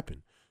didn't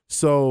happen.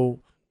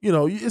 So,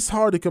 it's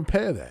hard to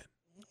compare that.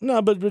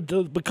 no, but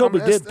Kobe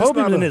I mean, did. that's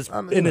Kobe not was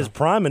in his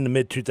prime in the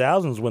mid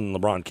 2000s when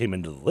LeBron came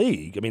into the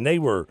league. I mean, they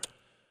were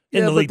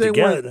in the but league they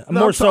together. weren't-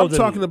 More so I'm than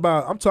talking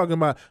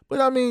about. But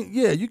I mean,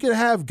 yeah, you can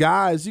have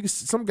guys.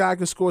 Some guy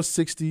can score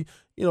 60.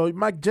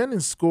 Mike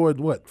Jennings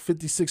scored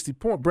 50, 60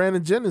 points.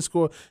 Brandon Jennings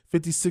scored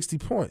 50, 60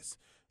 points.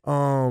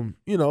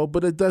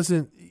 But it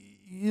doesn't.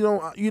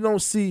 You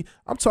don't see.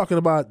 I'm talking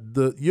about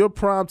your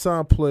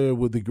primetime player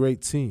with a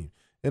great team,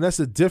 and that's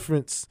a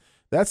difference.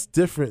 That's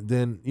different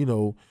than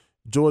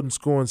Jordan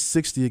scoring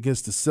 60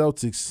 against the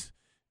Celtics,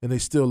 and they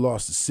still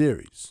lost the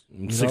series.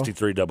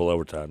 63 double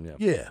overtime. Yeah.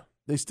 Yeah,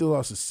 they still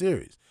lost the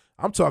series.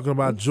 I'm talking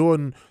about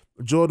Jordan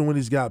when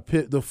he's got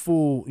the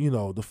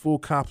full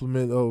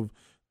complement of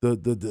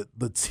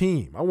the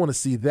team. I want to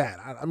see that.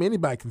 I mean,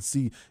 anybody can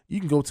see. You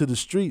can go to the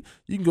street.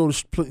 You can go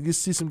you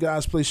see some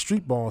guys play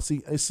street ball.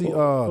 See.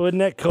 Wasn't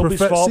that Kobe's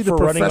fault for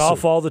running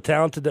off all the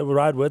talented that would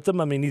ride with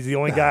him? I mean, he's the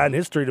only guy in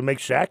history to make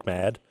Shaq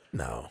mad.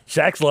 No,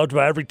 Shaq's loved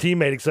by every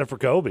teammate except for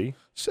Kobe.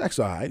 Shaq's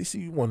all right. You see,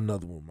 you won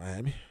another one,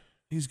 Miami.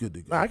 He's good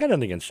to go. I got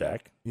nothing against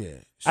Shaq. Yeah,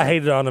 I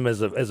hated on him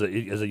as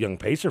a young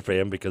Pacer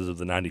fan because of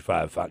the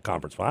 '95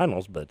 conference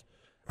finals, but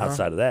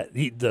outside of that,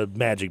 the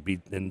Magic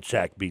and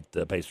Shaq beat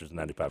the Pacers in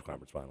the '95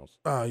 conference finals.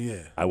 Oh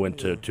yeah. I went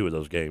to 2 of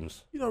those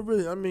games.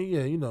 Really. I mean,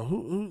 yeah.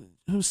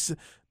 Who's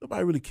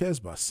nobody really cares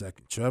about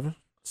second, Trevor,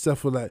 except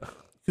for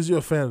because you're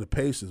a fan of the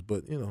Pacers,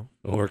 but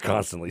We're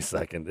constantly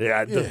second.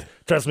 Yeah, Yeah.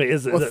 Trust me. or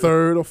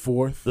third or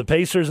fourth. The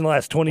Pacers in the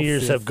last 20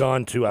 years fifth. have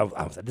gone to,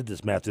 I did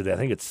this math today, I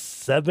think it's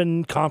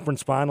 7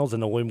 conference finals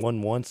and only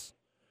won once.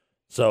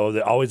 So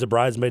they're always a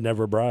bridesmaid,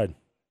 never a bride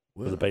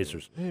for the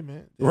Pacers. Hey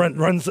man,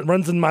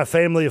 Runs in my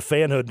family of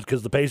fanhood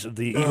because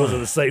the Eagles are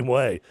the same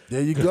way.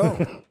 there you go.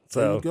 There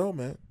So you go,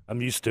 man.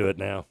 I'm used to it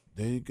now.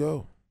 There you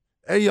go.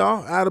 Hey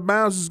y'all, Out of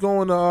Bounds is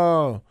going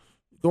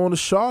to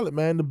Charlotte,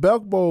 man. The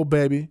Belk Bowl,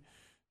 baby.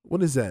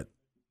 When is that?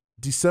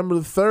 December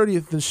the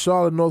 30th in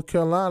Charlotte, North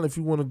Carolina. If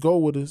you want to go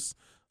with us,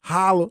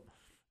 holla.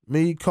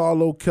 Me,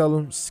 Carlo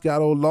Kellum,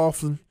 Scott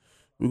O'Laughlin.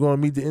 We're going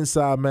to meet the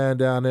inside man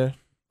down there,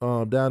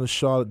 down in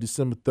Charlotte,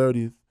 December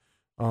 30th.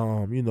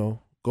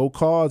 Go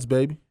Cards,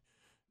 baby.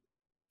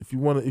 If you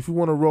want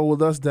to roll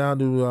with us down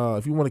to,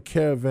 if you want to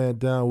caravan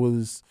down with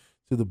us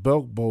to the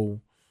Belk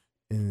Bowl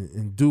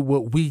and do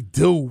what we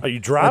do. Are you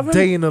driving? A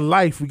day in the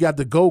life. We got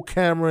the Go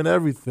camera and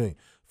everything.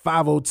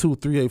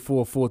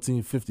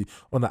 502-384-1450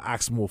 on the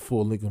Oxmoor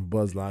Full Lincoln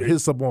Buzz line. Hit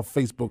us up on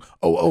Facebook,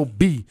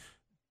 OOB,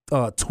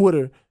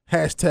 Twitter,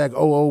 hashtag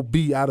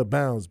OOB Out of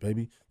Bounds,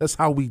 baby. That's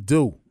how we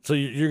do. So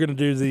you're going to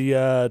do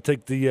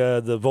take the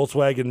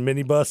Volkswagen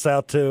minibus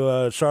out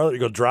to Charlotte? You're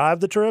going to drive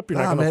the trip? You're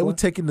not Nah, gonna man, fly? we're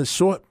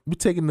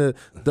taking the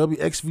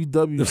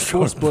WXVW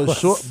Sports Bus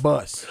short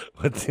bus.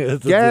 The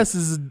Gas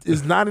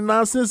is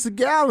 99 cents a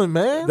gallon,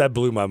 man. That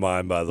blew my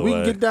mind, by the We way.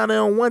 can get down there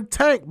on one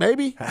tank,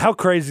 baby. How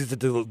crazy is it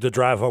to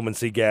drive home and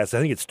see gas? I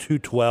think it's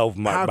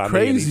 $2.12. How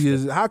crazy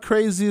is it? How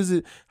crazy is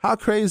it? How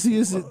crazy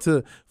is it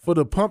for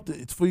the pump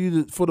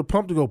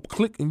to go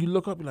click and you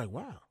look up and you're like,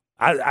 wow.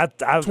 I've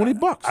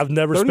 $20. I've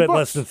never $30 spent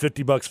less than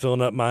 $50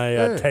 filling up my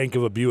Yeah. tank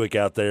of a Buick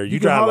out there. You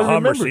can drive a hardly Hummer,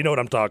 remember so it. you know what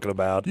I'm talking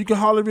about. You can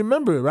hardly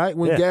remember it, right?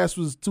 When Yeah. gas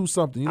was 2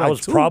 something. I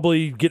was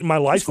probably getting my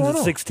license going at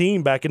on?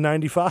 16 back in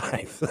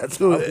 '95. That's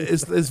Dude, probably-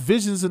 it's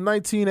visions of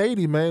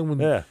 1980, man.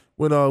 Yeah.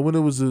 when it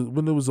was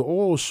a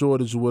oil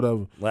shortage or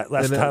whatever. Last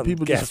And, time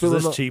people gas just was filling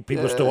this up. cheap,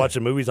 people were still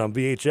watching movies on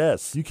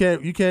VHS.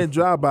 You can't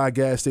drive by a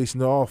gas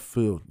station off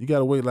field. You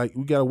gotta wait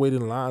we gotta wait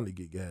in line to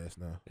get gas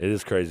now. It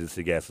is crazy to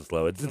see gas is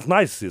low. It's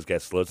nice to see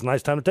gas is low. It's a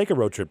nice time to take a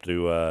road trip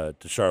to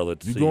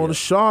Charlotte. To You see, going to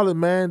Charlotte,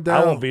 man?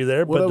 Down won't be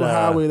there, but, whatever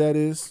highway that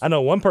is. I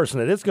know one person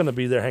that is going to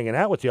be there hanging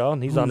out with y'all,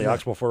 and he's on the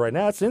Oxmoor 4 right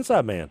now. It's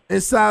Inside Man.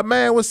 Inside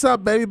man, what's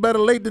up, baby? Better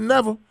late than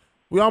never.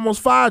 We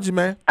almost fired you,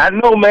 man. I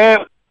know,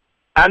 man.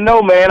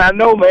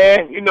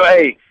 You know,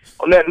 hey,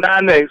 on that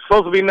 9 days,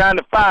 supposed to be 9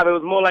 to 5. It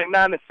was more like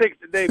 9 to 6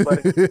 today,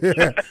 buddy.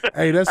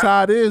 Hey, that's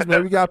how it is,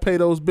 man. We gotta pay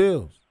those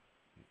bills.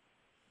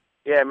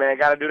 Yeah, man,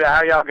 got to do that.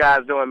 How y'all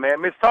guys doing,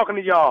 man? Miss talking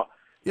to y'all.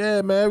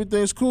 Yeah, man,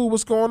 everything's cool.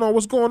 What's going on?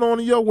 What's going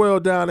on in your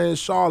world down there in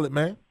Charlotte,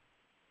 man?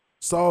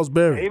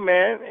 Salisbury. Hey,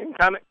 man,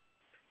 I'm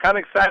kind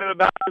of excited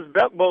about this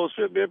Belk Bowl.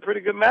 Should be a pretty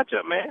good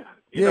matchup, man.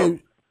 You know,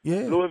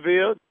 yeah.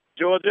 Louisville,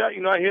 Georgia.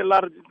 You know, I hear a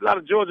lot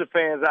of Georgia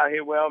fans out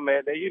here. Well,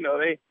 man,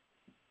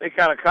 they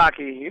kind of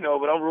cocky, you know,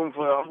 but I'm rooting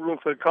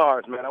for the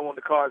Cards, man. I want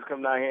the Cards to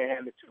come down here and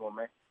hand it to them,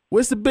 man.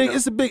 Well, it's a big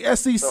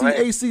SEC So,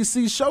 hey.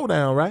 ACC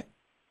showdown, right?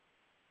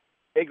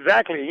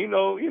 Exactly. You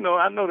know,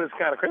 I know this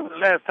kind of crazy. The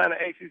last time the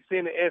ACC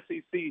and the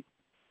SEC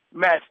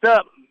matched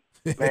up,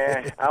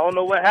 man, I don't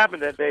know what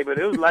happened that day, but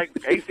it was like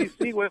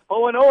ACC went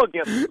 4-0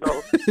 against them.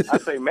 So I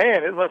say,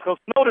 man, it's like going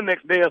to snow the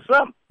next day or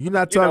something. You're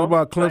not talking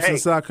about but Clemson, hey.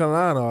 South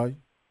Carolina, are you?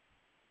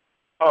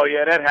 Oh,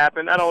 yeah, that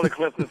happened. Not only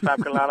Clemson,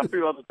 South Carolina, a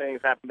few other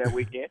things happened that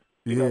weekend.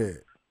 you know.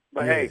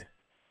 But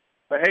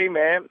hey,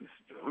 man,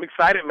 I'm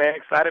excited, man.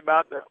 Excited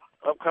about the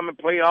upcoming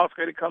playoffs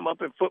going to come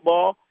up in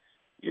football.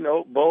 You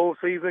know, bowl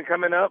season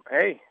coming up.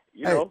 Hey,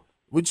 you know,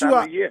 But time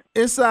of the year.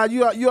 inside,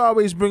 you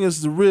always bring us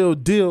the real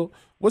deal.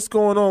 What's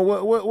going on?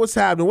 What's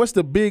happening? What's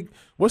the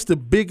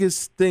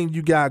biggest thing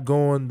you got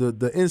going?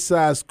 The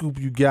inside scoop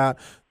you got?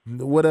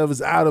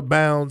 Whatever's out of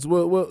bounds.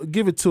 Well,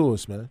 give it to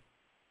us, man.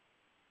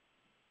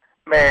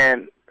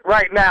 Man,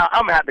 right now,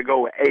 I'm going to have to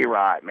go with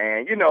A-Rod,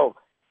 man. You know,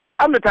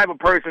 I'm the type of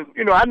person,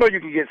 you know, I know you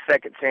can get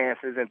second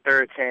chances and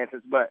third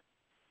chances, but,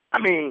 I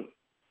mean,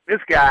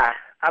 this guy,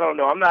 I don't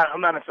know. I'm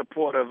not in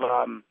support of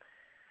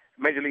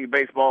Major League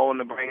Baseball when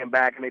they bring him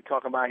back and they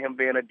talk about him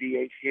being a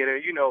DH hitter.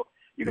 You know,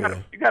 you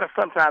gotta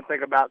sometimes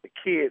think about the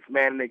kids,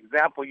 man, and the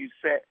example you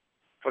set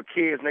for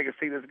kids. And they can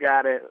see this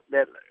guy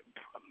that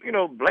you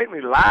know,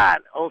 blatantly lied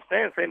on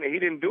stand saying that he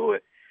didn't do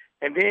it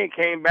and then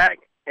came back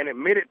and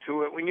admitted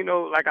to it. When, you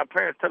know, like our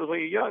parents tell us when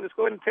you're young, just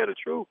go ahead and tell the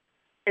truth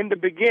in the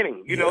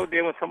beginning. You know,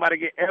 then when somebody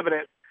get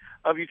evidence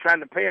of you trying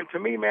to pay him. To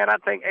me, man, I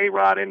think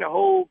A-Rod and the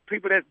whole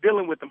people that's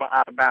dealing with them are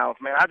out of bounds,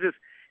 man. I just,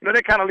 you know,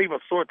 they kind of leave a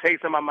sore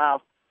taste in my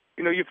mouth.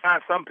 You know, you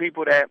find some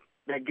people that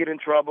get in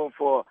trouble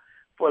for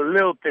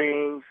little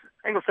things.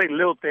 I ain't gonna say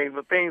little things,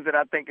 but things that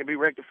I think can be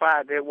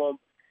rectified.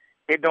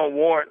 It don't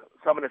warrant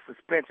some of the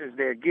suspensions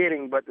they're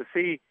getting. But to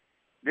see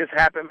this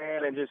happen,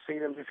 man, and just see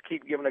them just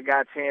keep giving a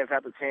guy chance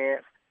after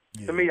chance.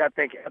 Yeah. To me, I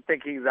think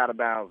he's out of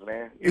bounds,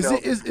 man.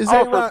 I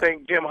also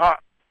think Jim Harbaugh.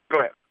 Go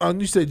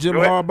ahead. You said Jim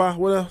Harbaugh.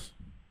 What else?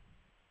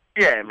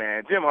 Yeah,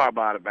 man, Jim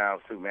Harbaugh out of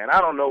bounds too, man. I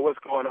don't know what's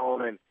going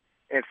on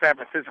in San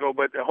Francisco,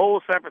 but the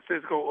whole San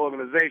Francisco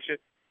organization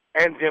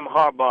and Jim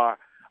Harbaugh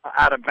are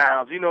out of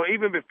bounds. You know,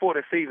 even before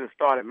the season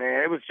started,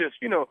 man, it was just,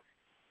 you know,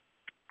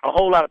 a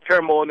whole lot of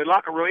turmoil in the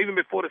locker room. Even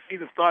before the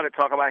season started,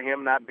 talking about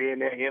him not being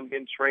there, him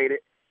getting traded,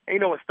 and, you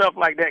know, with stuff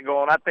like that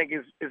going, I think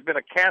it's been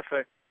a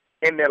cancer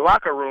in their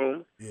locker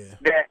room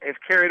that is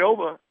carried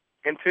over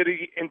into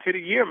the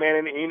year,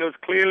 man. And, you know, it's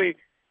clearly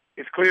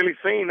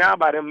seen now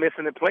by them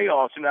missing the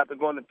playoffs, you know, after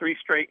going to 3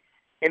 straight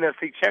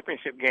NFC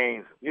championship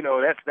games. You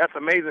know, that's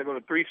amazing, going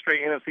to 3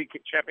 straight NFC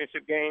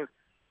championship games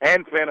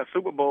and playing a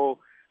Super Bowl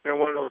during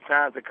one of those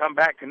times to come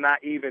back to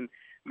not even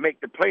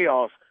make the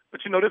playoffs.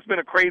 But, you know, this has been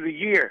a crazy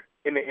year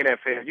in the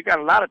NFL. You got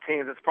a lot of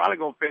teams that's probably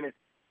going to finish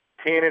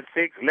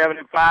 10-6,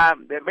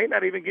 11-5 that may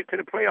not even get to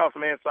the playoffs,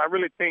 man. So I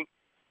really think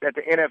that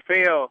the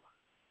NFL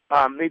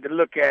need to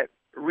look at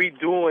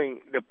redoing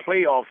the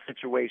playoff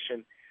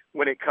situation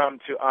when it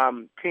comes to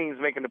teams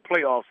making the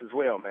playoffs as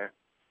well, man.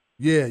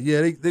 Yeah,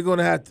 they're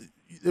gonna have to.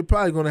 They're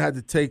probably gonna have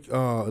to take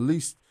at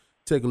least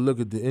take a look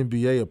at the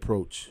NBA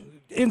approach.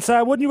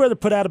 Inside, wouldn't you rather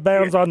put out of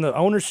bounds on the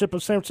ownership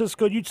of San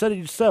Francisco? You said it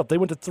yourself. They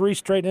went to 3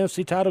 straight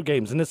NFC title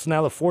games, and it's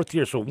now the 4th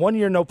year. So 1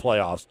 year, no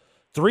playoffs,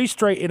 3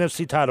 straight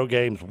NFC title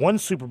games, 1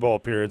 Super Bowl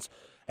appearance,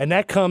 and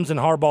that comes in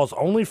Harbaugh's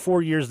only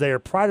 4 years there.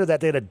 Prior to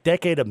that, they had a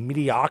decade of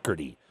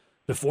mediocrity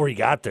before he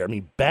got there. I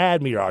mean,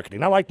 bad mediocrity.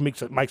 And I liked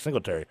Mike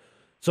Singletary.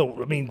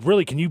 So, I mean,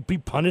 really, can you be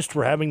punished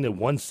for having the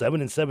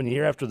 7-7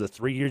 year after the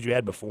 3 years you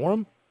had before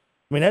him?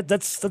 I mean,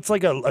 that's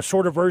like a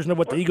shorter version of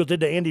what the Eagles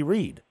did to Andy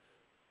Reid.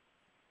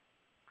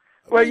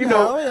 Well, you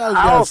know,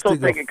 I also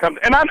think it comes,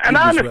 and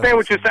I understand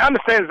what you're saying. I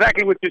understand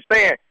exactly what you're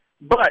saying.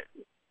 But,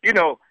 you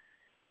know,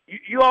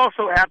 you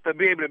also have to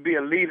be able to be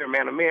a leader,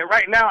 man.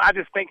 Right now, I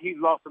just think he's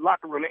lost the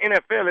locker room. The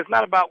NFL, it's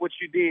not about what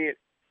you did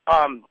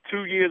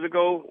 2 years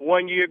ago,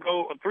 1 year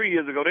ago, or 3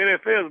 years ago. The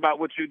NFL is about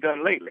what you've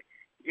done lately.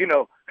 You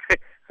know,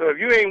 so if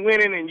you ain't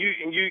winning and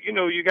you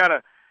know you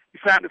gotta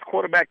sign this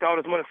quarterback to all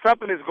this money,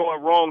 something is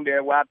going wrong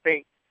there. Where I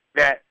think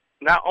that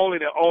not only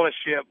the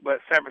ownership but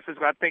San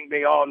Francisco, I think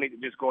they all need to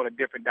just go in a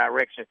different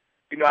direction.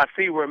 You know, I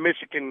see where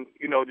Michigan,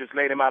 you know, just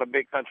laid him out a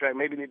big contract.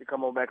 Maybe need to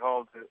come on back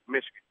home to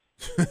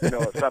Michigan, you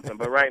know, or something.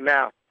 But right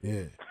now,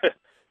 Yeah.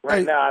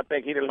 now, I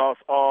think he done lost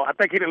all. I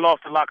think he done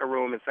lost the locker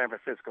room in San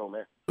Francisco,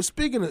 man. But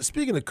speaking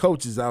of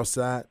coaches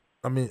outside.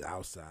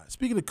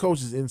 Speaking of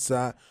coaches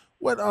inside,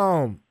 what's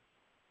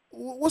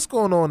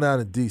going on down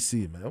in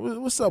D.C.,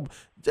 man? What's up?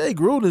 Jay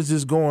Gruden's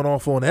just going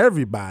off on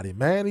everybody,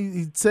 man.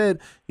 He said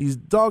he's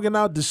dogging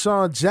out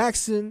Deshaun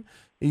Jackson.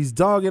 He's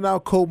dogging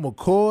out Colt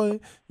McCoy.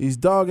 He's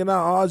dogging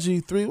out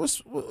RG3.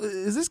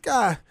 Is this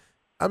guy?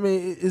 I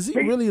mean, is he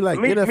really like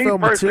NFL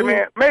material?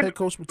 Man, maybe, head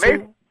coach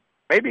material?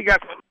 Maybe he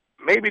got some.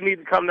 Maybe he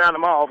needs to come down to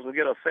my office and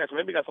get a session.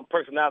 Maybe he got some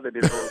personality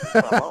disorder.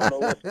 I don't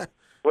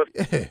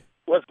know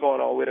what's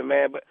going on with him,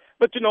 man.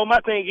 But you know,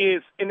 my thing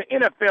is in the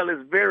NFL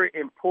is very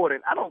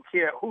important. I don't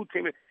care who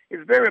team it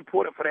is. It's very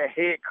important for that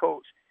head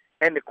coach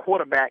and the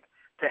quarterback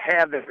to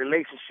have that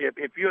relationship.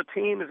 If your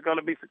team is going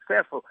to be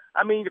successful,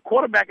 I mean, the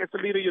quarterback is the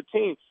leader of your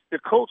team. The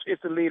coach is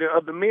the leader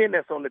of the men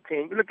that's on the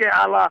team. You look at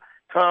a la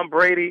Tom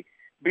Brady,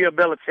 Bill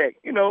Belichick.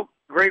 You know,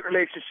 great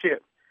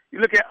relationship. You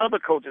look at other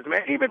coaches,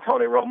 man. Even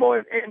Tony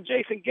Romo and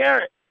Jason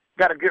Garrett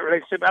got a good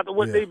relationship after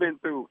what they've been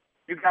through.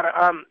 You got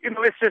to, you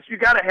know, it's just you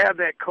got to have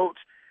that coach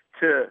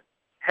to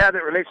have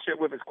that relationship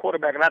with his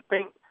quarterback. And I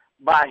think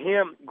by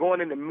him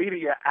going in the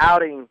media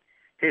outing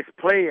his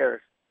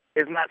players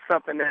is not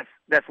something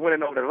that's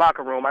winning over the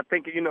locker room. I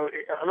think, you know,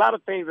 a lot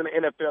of things in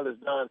the NFL is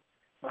done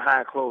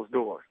behind closed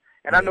doors.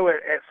 And I know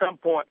at some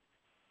point,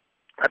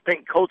 I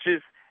think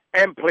coaches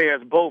and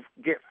players both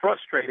get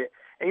frustrated.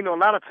 And, you know, a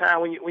lot of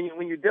time when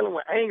you're dealing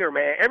with anger,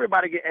 man,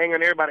 everybody get angry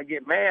and everybody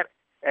get mad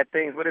at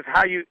things. But it's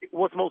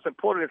what's most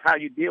important is how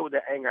you deal with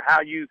that anger,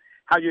 how you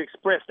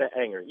express that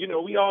anger. You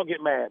know, we all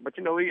get mad, but,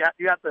 you know, you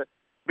have to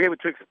be able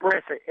to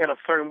express it in a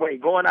certain way.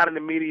 Going out in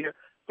the media,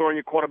 throwing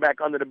your quarterback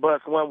under the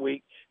bus one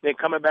week, then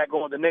coming back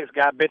going to the next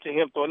guy, benching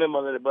him, throwing him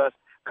under the bus,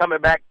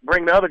 coming back,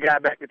 bring the other guy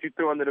back that you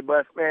threw under the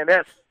bus. Man,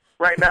 that's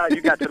right now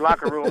you got your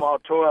locker room all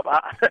tore up.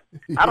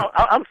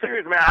 I'm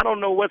serious, man. I don't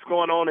know what's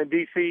going on in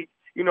D.C.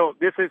 You know,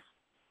 this is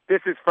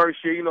first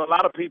year. You know, a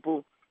lot of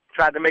people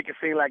tried to make it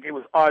seem like it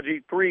was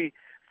RG3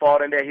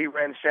 fault and that he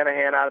ran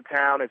Shanahan out of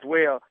town as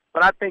well.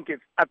 But I think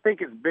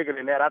it's bigger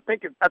than that. I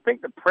think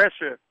the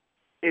pressure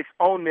is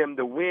on them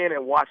to win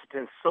in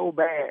Washington so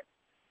bad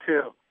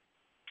till,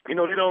 you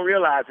know, they don't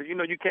realize it. You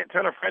know, you can't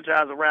turn a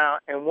franchise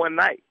around in one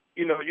night.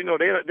 You know,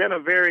 they're in a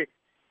very,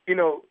 you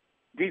know,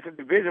 decent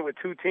division with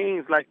two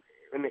teams like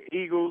in the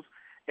Eagles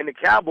and the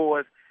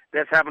Cowboys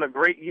that's having a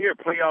great year,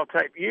 playoff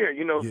type year.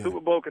 You know, Super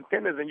Bowl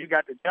contenders, and you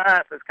got the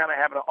Giants that's kind of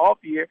having an off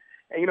year.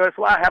 And you know, that's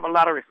why I have a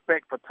lot of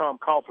respect for Tom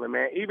Coughlin,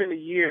 man. Even the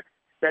year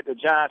that the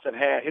Giants have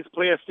had, his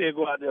players still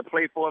go out there and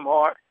play for him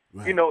hard.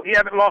 Right. You know, he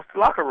haven't lost the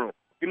locker room.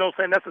 You know what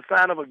I'm saying? That's a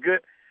sign of a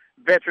good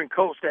veteran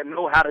coach that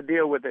know how to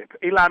deal with it.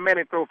 Eli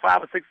Manning threw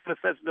 5 or 6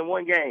 interceptions in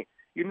one game.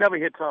 You never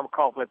hear Tom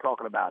Coughlin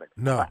talking about it.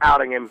 No. Or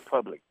outing him in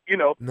public. You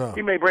know, no.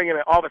 He may bring in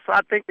an office. So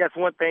I think that's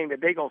one thing that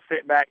they're going to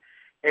sit back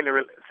in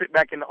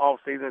the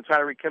offseason and try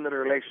to rekindle the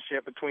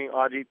relationship between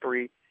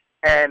RG3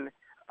 and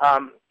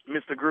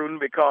Mr. Gruden,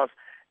 because,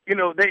 you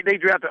know, they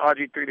drafted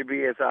RG3 to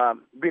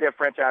be their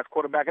franchise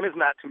quarterback, and it's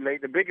not too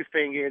late. The biggest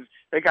thing is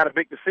they got a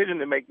big decision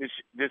to make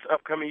this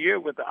upcoming year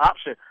with the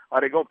option.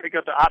 Are they going to pick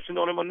up the option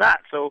on him or not?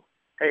 So,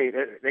 hey,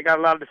 they got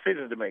a lot of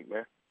decisions to make,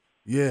 man.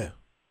 Yeah.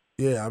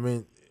 I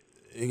mean,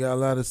 you got a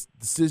lot of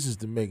decisions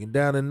to make. And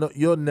down in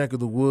your neck of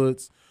the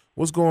woods,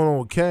 what's going on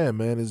with Cam,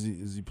 man? Is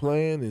he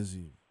playing? Is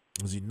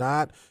he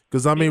not?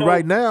 Because I mean,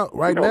 right now,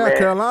 man,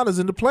 Carolina's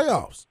in the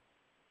playoffs.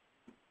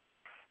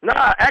 No,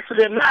 actually,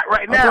 they're not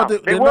right now.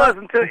 They was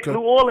until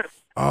New Orleans.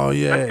 Oh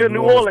yeah, until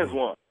New Orleans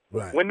won.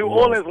 Right. When New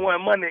Orleans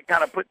won Monday, it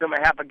kind of put them a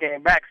half a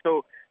game back.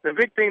 So the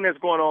big thing that's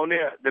going on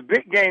there, the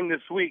big game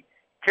this week,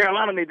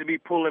 Carolina needs to be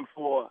pulling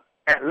for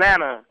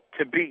Atlanta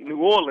to beat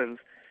New Orleans,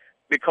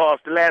 because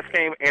the last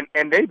game,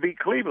 and they beat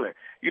Cleveland,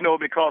 you know,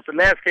 because the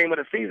last game of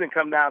the season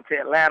come down to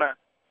Atlanta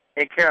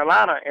and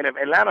Carolina, and if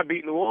Atlanta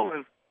beat New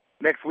Orleans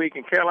next week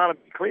and Carolina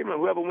beat Cleveland,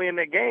 whoever wins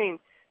that game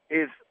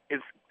is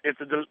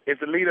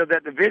the leader of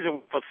that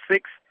division for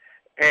 6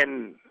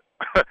 and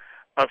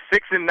a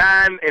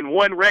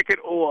 6-9-1 record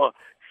or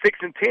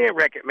 6-10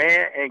 record,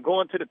 man, and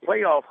going to the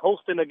playoffs,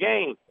 hosting a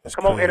game. That's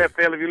Come on, crazy.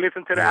 NFL, if you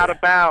listen to the Out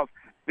of Bounds,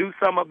 do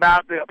something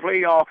about the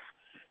playoffs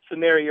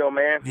scenario,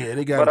 man. Yeah,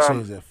 they got to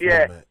change that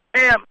format.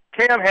 Yeah,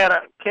 Cam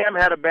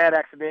had a bad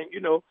accident.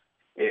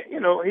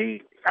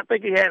 I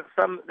think he had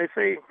some. They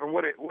say from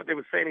what they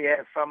were saying, he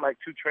had some like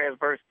 2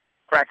 transverse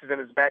fractures in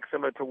his back,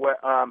 similar to what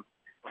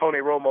Tony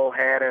Romo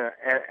had,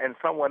 and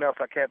someone else,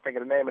 I can't think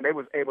of the name, and they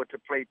was able to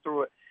play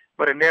through it.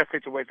 But in their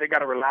situation, they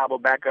got a reliable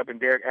backup in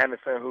Derek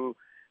Anderson,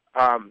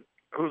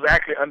 who's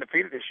actually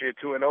undefeated this year,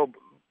 2-0,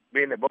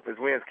 being that both his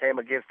wins came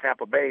against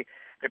Tampa Bay.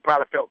 They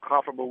probably felt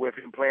comfortable with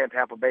him playing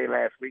Tampa Bay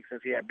last week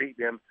since he had beat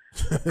them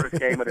the first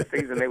game of the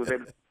season. They was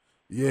able.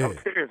 Yeah. I'm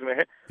serious,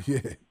 man.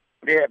 Yeah.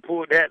 They had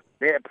pulled that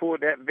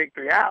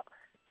victory out.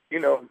 You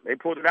know, they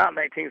pulled it out in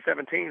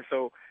 1917.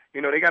 So,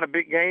 you know, they got a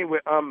big game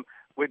with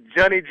with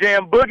Johnny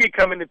Jam Boogie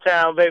coming to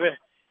town, baby.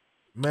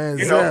 Man,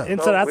 You know, Zach. And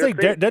So so I we'll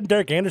think see. doesn't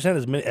Derek Anderson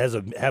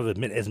have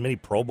as many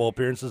Pro Bowl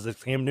appearances as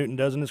Cam Newton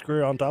does in his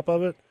career on top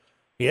of it?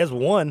 He has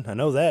one. I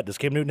know that. Does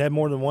Cam Newton have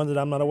more than one that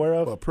I'm not aware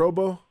of? A Pro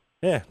Bowl?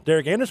 Yeah,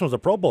 Derek Anderson was a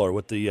Pro Bowler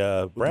with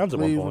the Browns at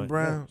one Cleveland point.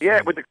 Browns.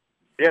 Yeah,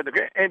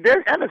 and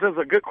Derek Anderson's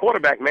a good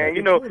quarterback, man.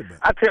 You know, quarterback.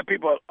 I tell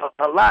people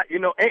a lot. You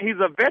know, and he's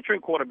a veteran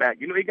quarterback.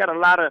 You know, he got a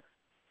lot of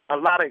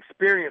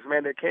experience,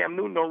 man. That Cam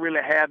Newton don't really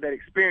have that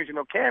experience. You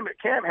know, Cam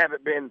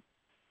haven't been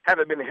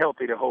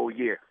healthy the whole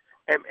year.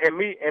 And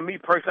me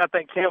personally, I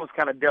think Cam was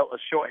kind of dealt a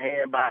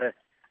shorthand by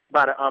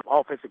the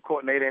offensive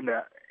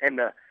coordinator and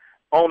the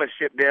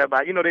ownership there.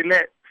 But you know, they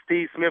let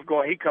Steve Smith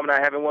go, and he coming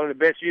out having one of the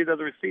best years as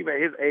a receiver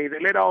at his age. They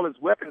let all his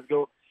weapons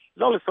go.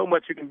 There's only so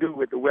much you can do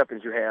with the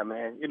weapons you have,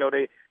 man. You know,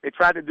 they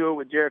tried to do it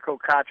with Jericho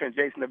Cotter and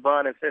Jason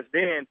Yvonne, and since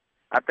then,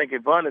 I think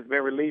Yvonne has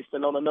been released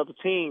and on another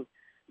team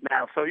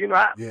now. So, you know,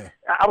 I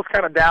was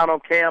kind of down on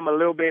Cam a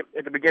little bit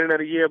at the beginning of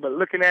the year, but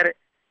looking at it,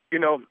 you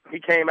know, he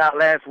came out not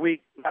last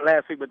week,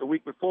 but the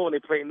week before, and they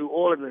played New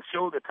Orleans and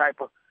showed the type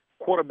of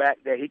quarterback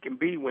that he can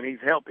be when he's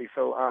healthy.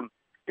 So,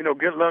 you know,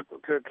 good luck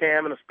to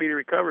Cam and a speedy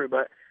recovery,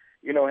 but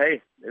you know,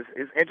 hey,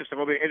 it's interesting.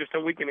 It'll be an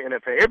interesting week in the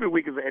NFL. Every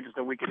week is an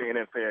interesting week in the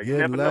NFL. You Yeah,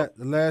 never know.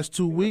 the last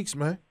 2 weeks,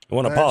 man. I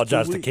want to Last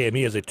apologize 2 to weeks. Cam.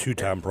 He is a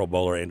two-time Pro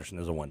Bowler. Anderson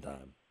is a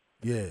one-time.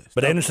 Yeah.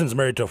 But Anderson's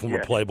married to a former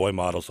Yeah. Playboy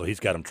model, so he's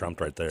got him trumped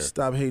right there.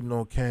 Stop hating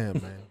on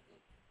Cam, man.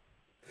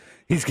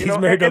 He's You know,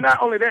 married and to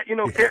not only that, you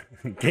know,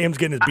 Cam's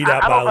getting his beat I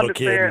out by a don't little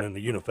kid understand. in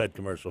the Unifed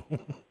commercial.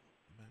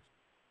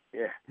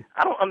 yeah,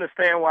 I don't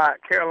understand why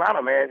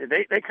Carolina, man,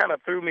 they kind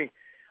of threw me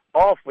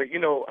off with, you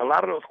know, a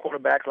lot of those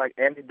quarterbacks like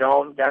Andy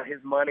Dalton got his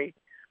money.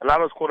 A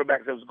lot of those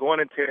quarterbacks that was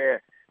going into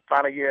their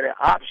final year of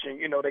their option,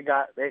 you know, they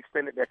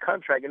extended their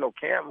contract. You know,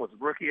 Cam was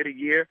rookie of the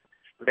year,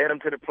 led them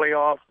to the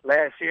playoffs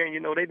last year, and you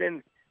know they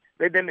didn't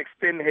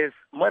extend his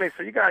money.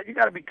 So you got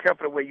to be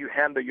careful the way you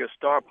handle your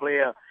star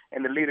player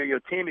and the leader of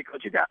your team,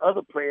 because you got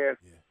other players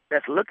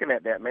that's looking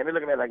at that, man. They're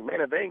looking at it like, man,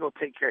 if they ain't gonna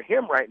take care of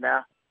him right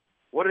now,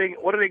 what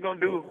are they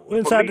gonna do? Well,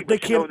 inside, for me? they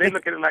But, you know, can't- they they-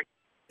 look at it like,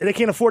 They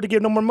can't afford to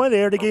give no more money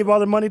there. They gave all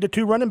their money to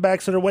two running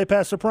backs that are way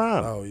past their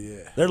prime. Oh,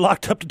 yeah. They're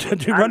locked up to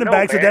two I running know,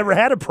 backs that man. never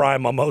had a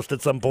prime almost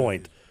at some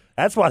point.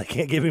 That's why they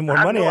can't give him more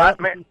I money know, out.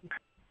 man.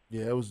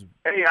 Yeah, it was.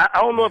 Hey, I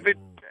don't know if it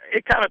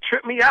kind of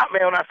tripped me out,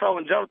 man, when I saw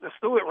when Jonathan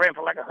Stewart ran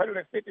for like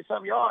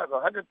 150-some yards,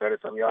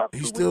 130-some yards. He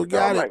 2 still weeks ago.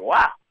 got I'm it. like,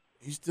 wow.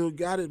 He still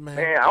got it, man.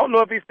 Man, I don't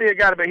know if he still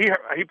got it, but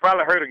he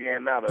probably hurt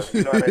again now, though.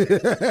 You know what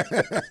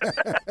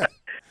I mean?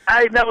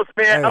 I ain't never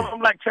spent. Hey.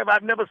 I'm like Trevor.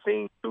 I've never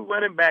seen two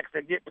running backs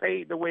that get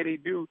paid the way they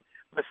do,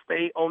 but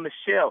stay on the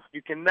shelf.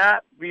 You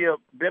cannot be a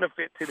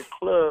benefit to the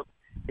club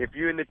if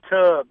you're in the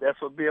tub.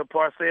 That's what Bill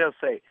Parcells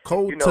say.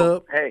 Cold you know,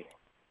 tub. Hey,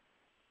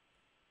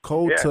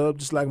 Cold Yeah. tub,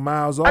 just like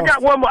Miles I Austin.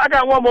 got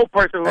one more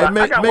person. Hey, I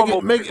make got one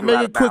more person it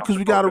out of quick because bounds.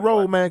 we got to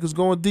roll, man, because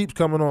Going Deep's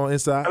coming on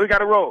inside. We got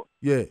to roll.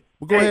 Yeah.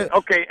 Well, go Hey, ahead.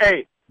 okay,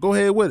 hey. Go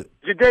ahead with it.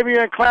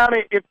 Jadeveon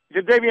Clowney, if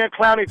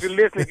you're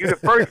listening, you're the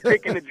first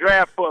pick in the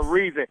draft for a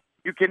reason.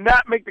 You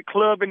cannot make the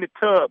club in the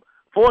tub.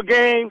 4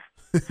 games,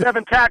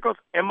 7 tackles,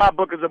 and my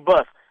book is a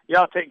bust.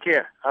 Y'all take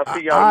care. I'll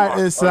see y'all All right,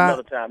 tomorrow or Inside.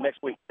 another time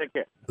next week. Take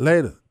care.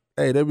 Later.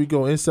 Hey, there we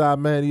go. Inside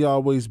man, he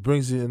always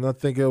brings it, and I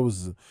think that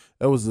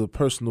was a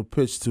personal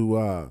pitch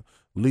to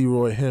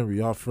Leroy Henry,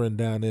 our friend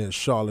down there in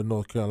Charlotte,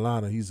 North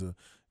Carolina. He's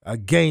a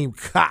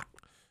Gamecock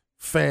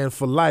fan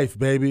for life,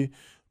 baby.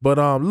 But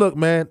look,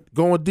 man,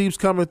 Going Deep's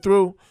coming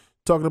through,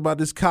 talking about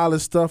this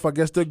college stuff. I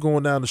guess they're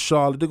going down to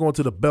Charlotte. They're going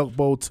to the Belk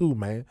Bowl too,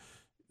 man.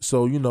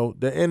 So, you know,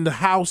 they're in the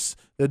house.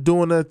 They're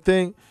doing their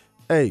thing.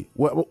 Hey,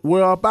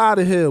 we're up out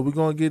of here. We're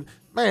going to get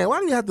 – man, why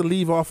do you have to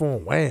leave off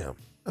on Wham?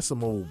 That's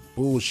some old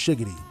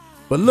bullshiggity.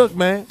 But look,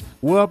 man,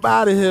 we're up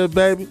out of here,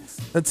 baby.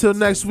 Until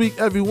next week,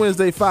 every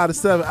Wednesday, 5 to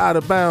 7, Out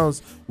of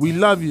Bounds. We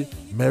love you.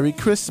 Merry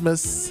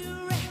Christmas.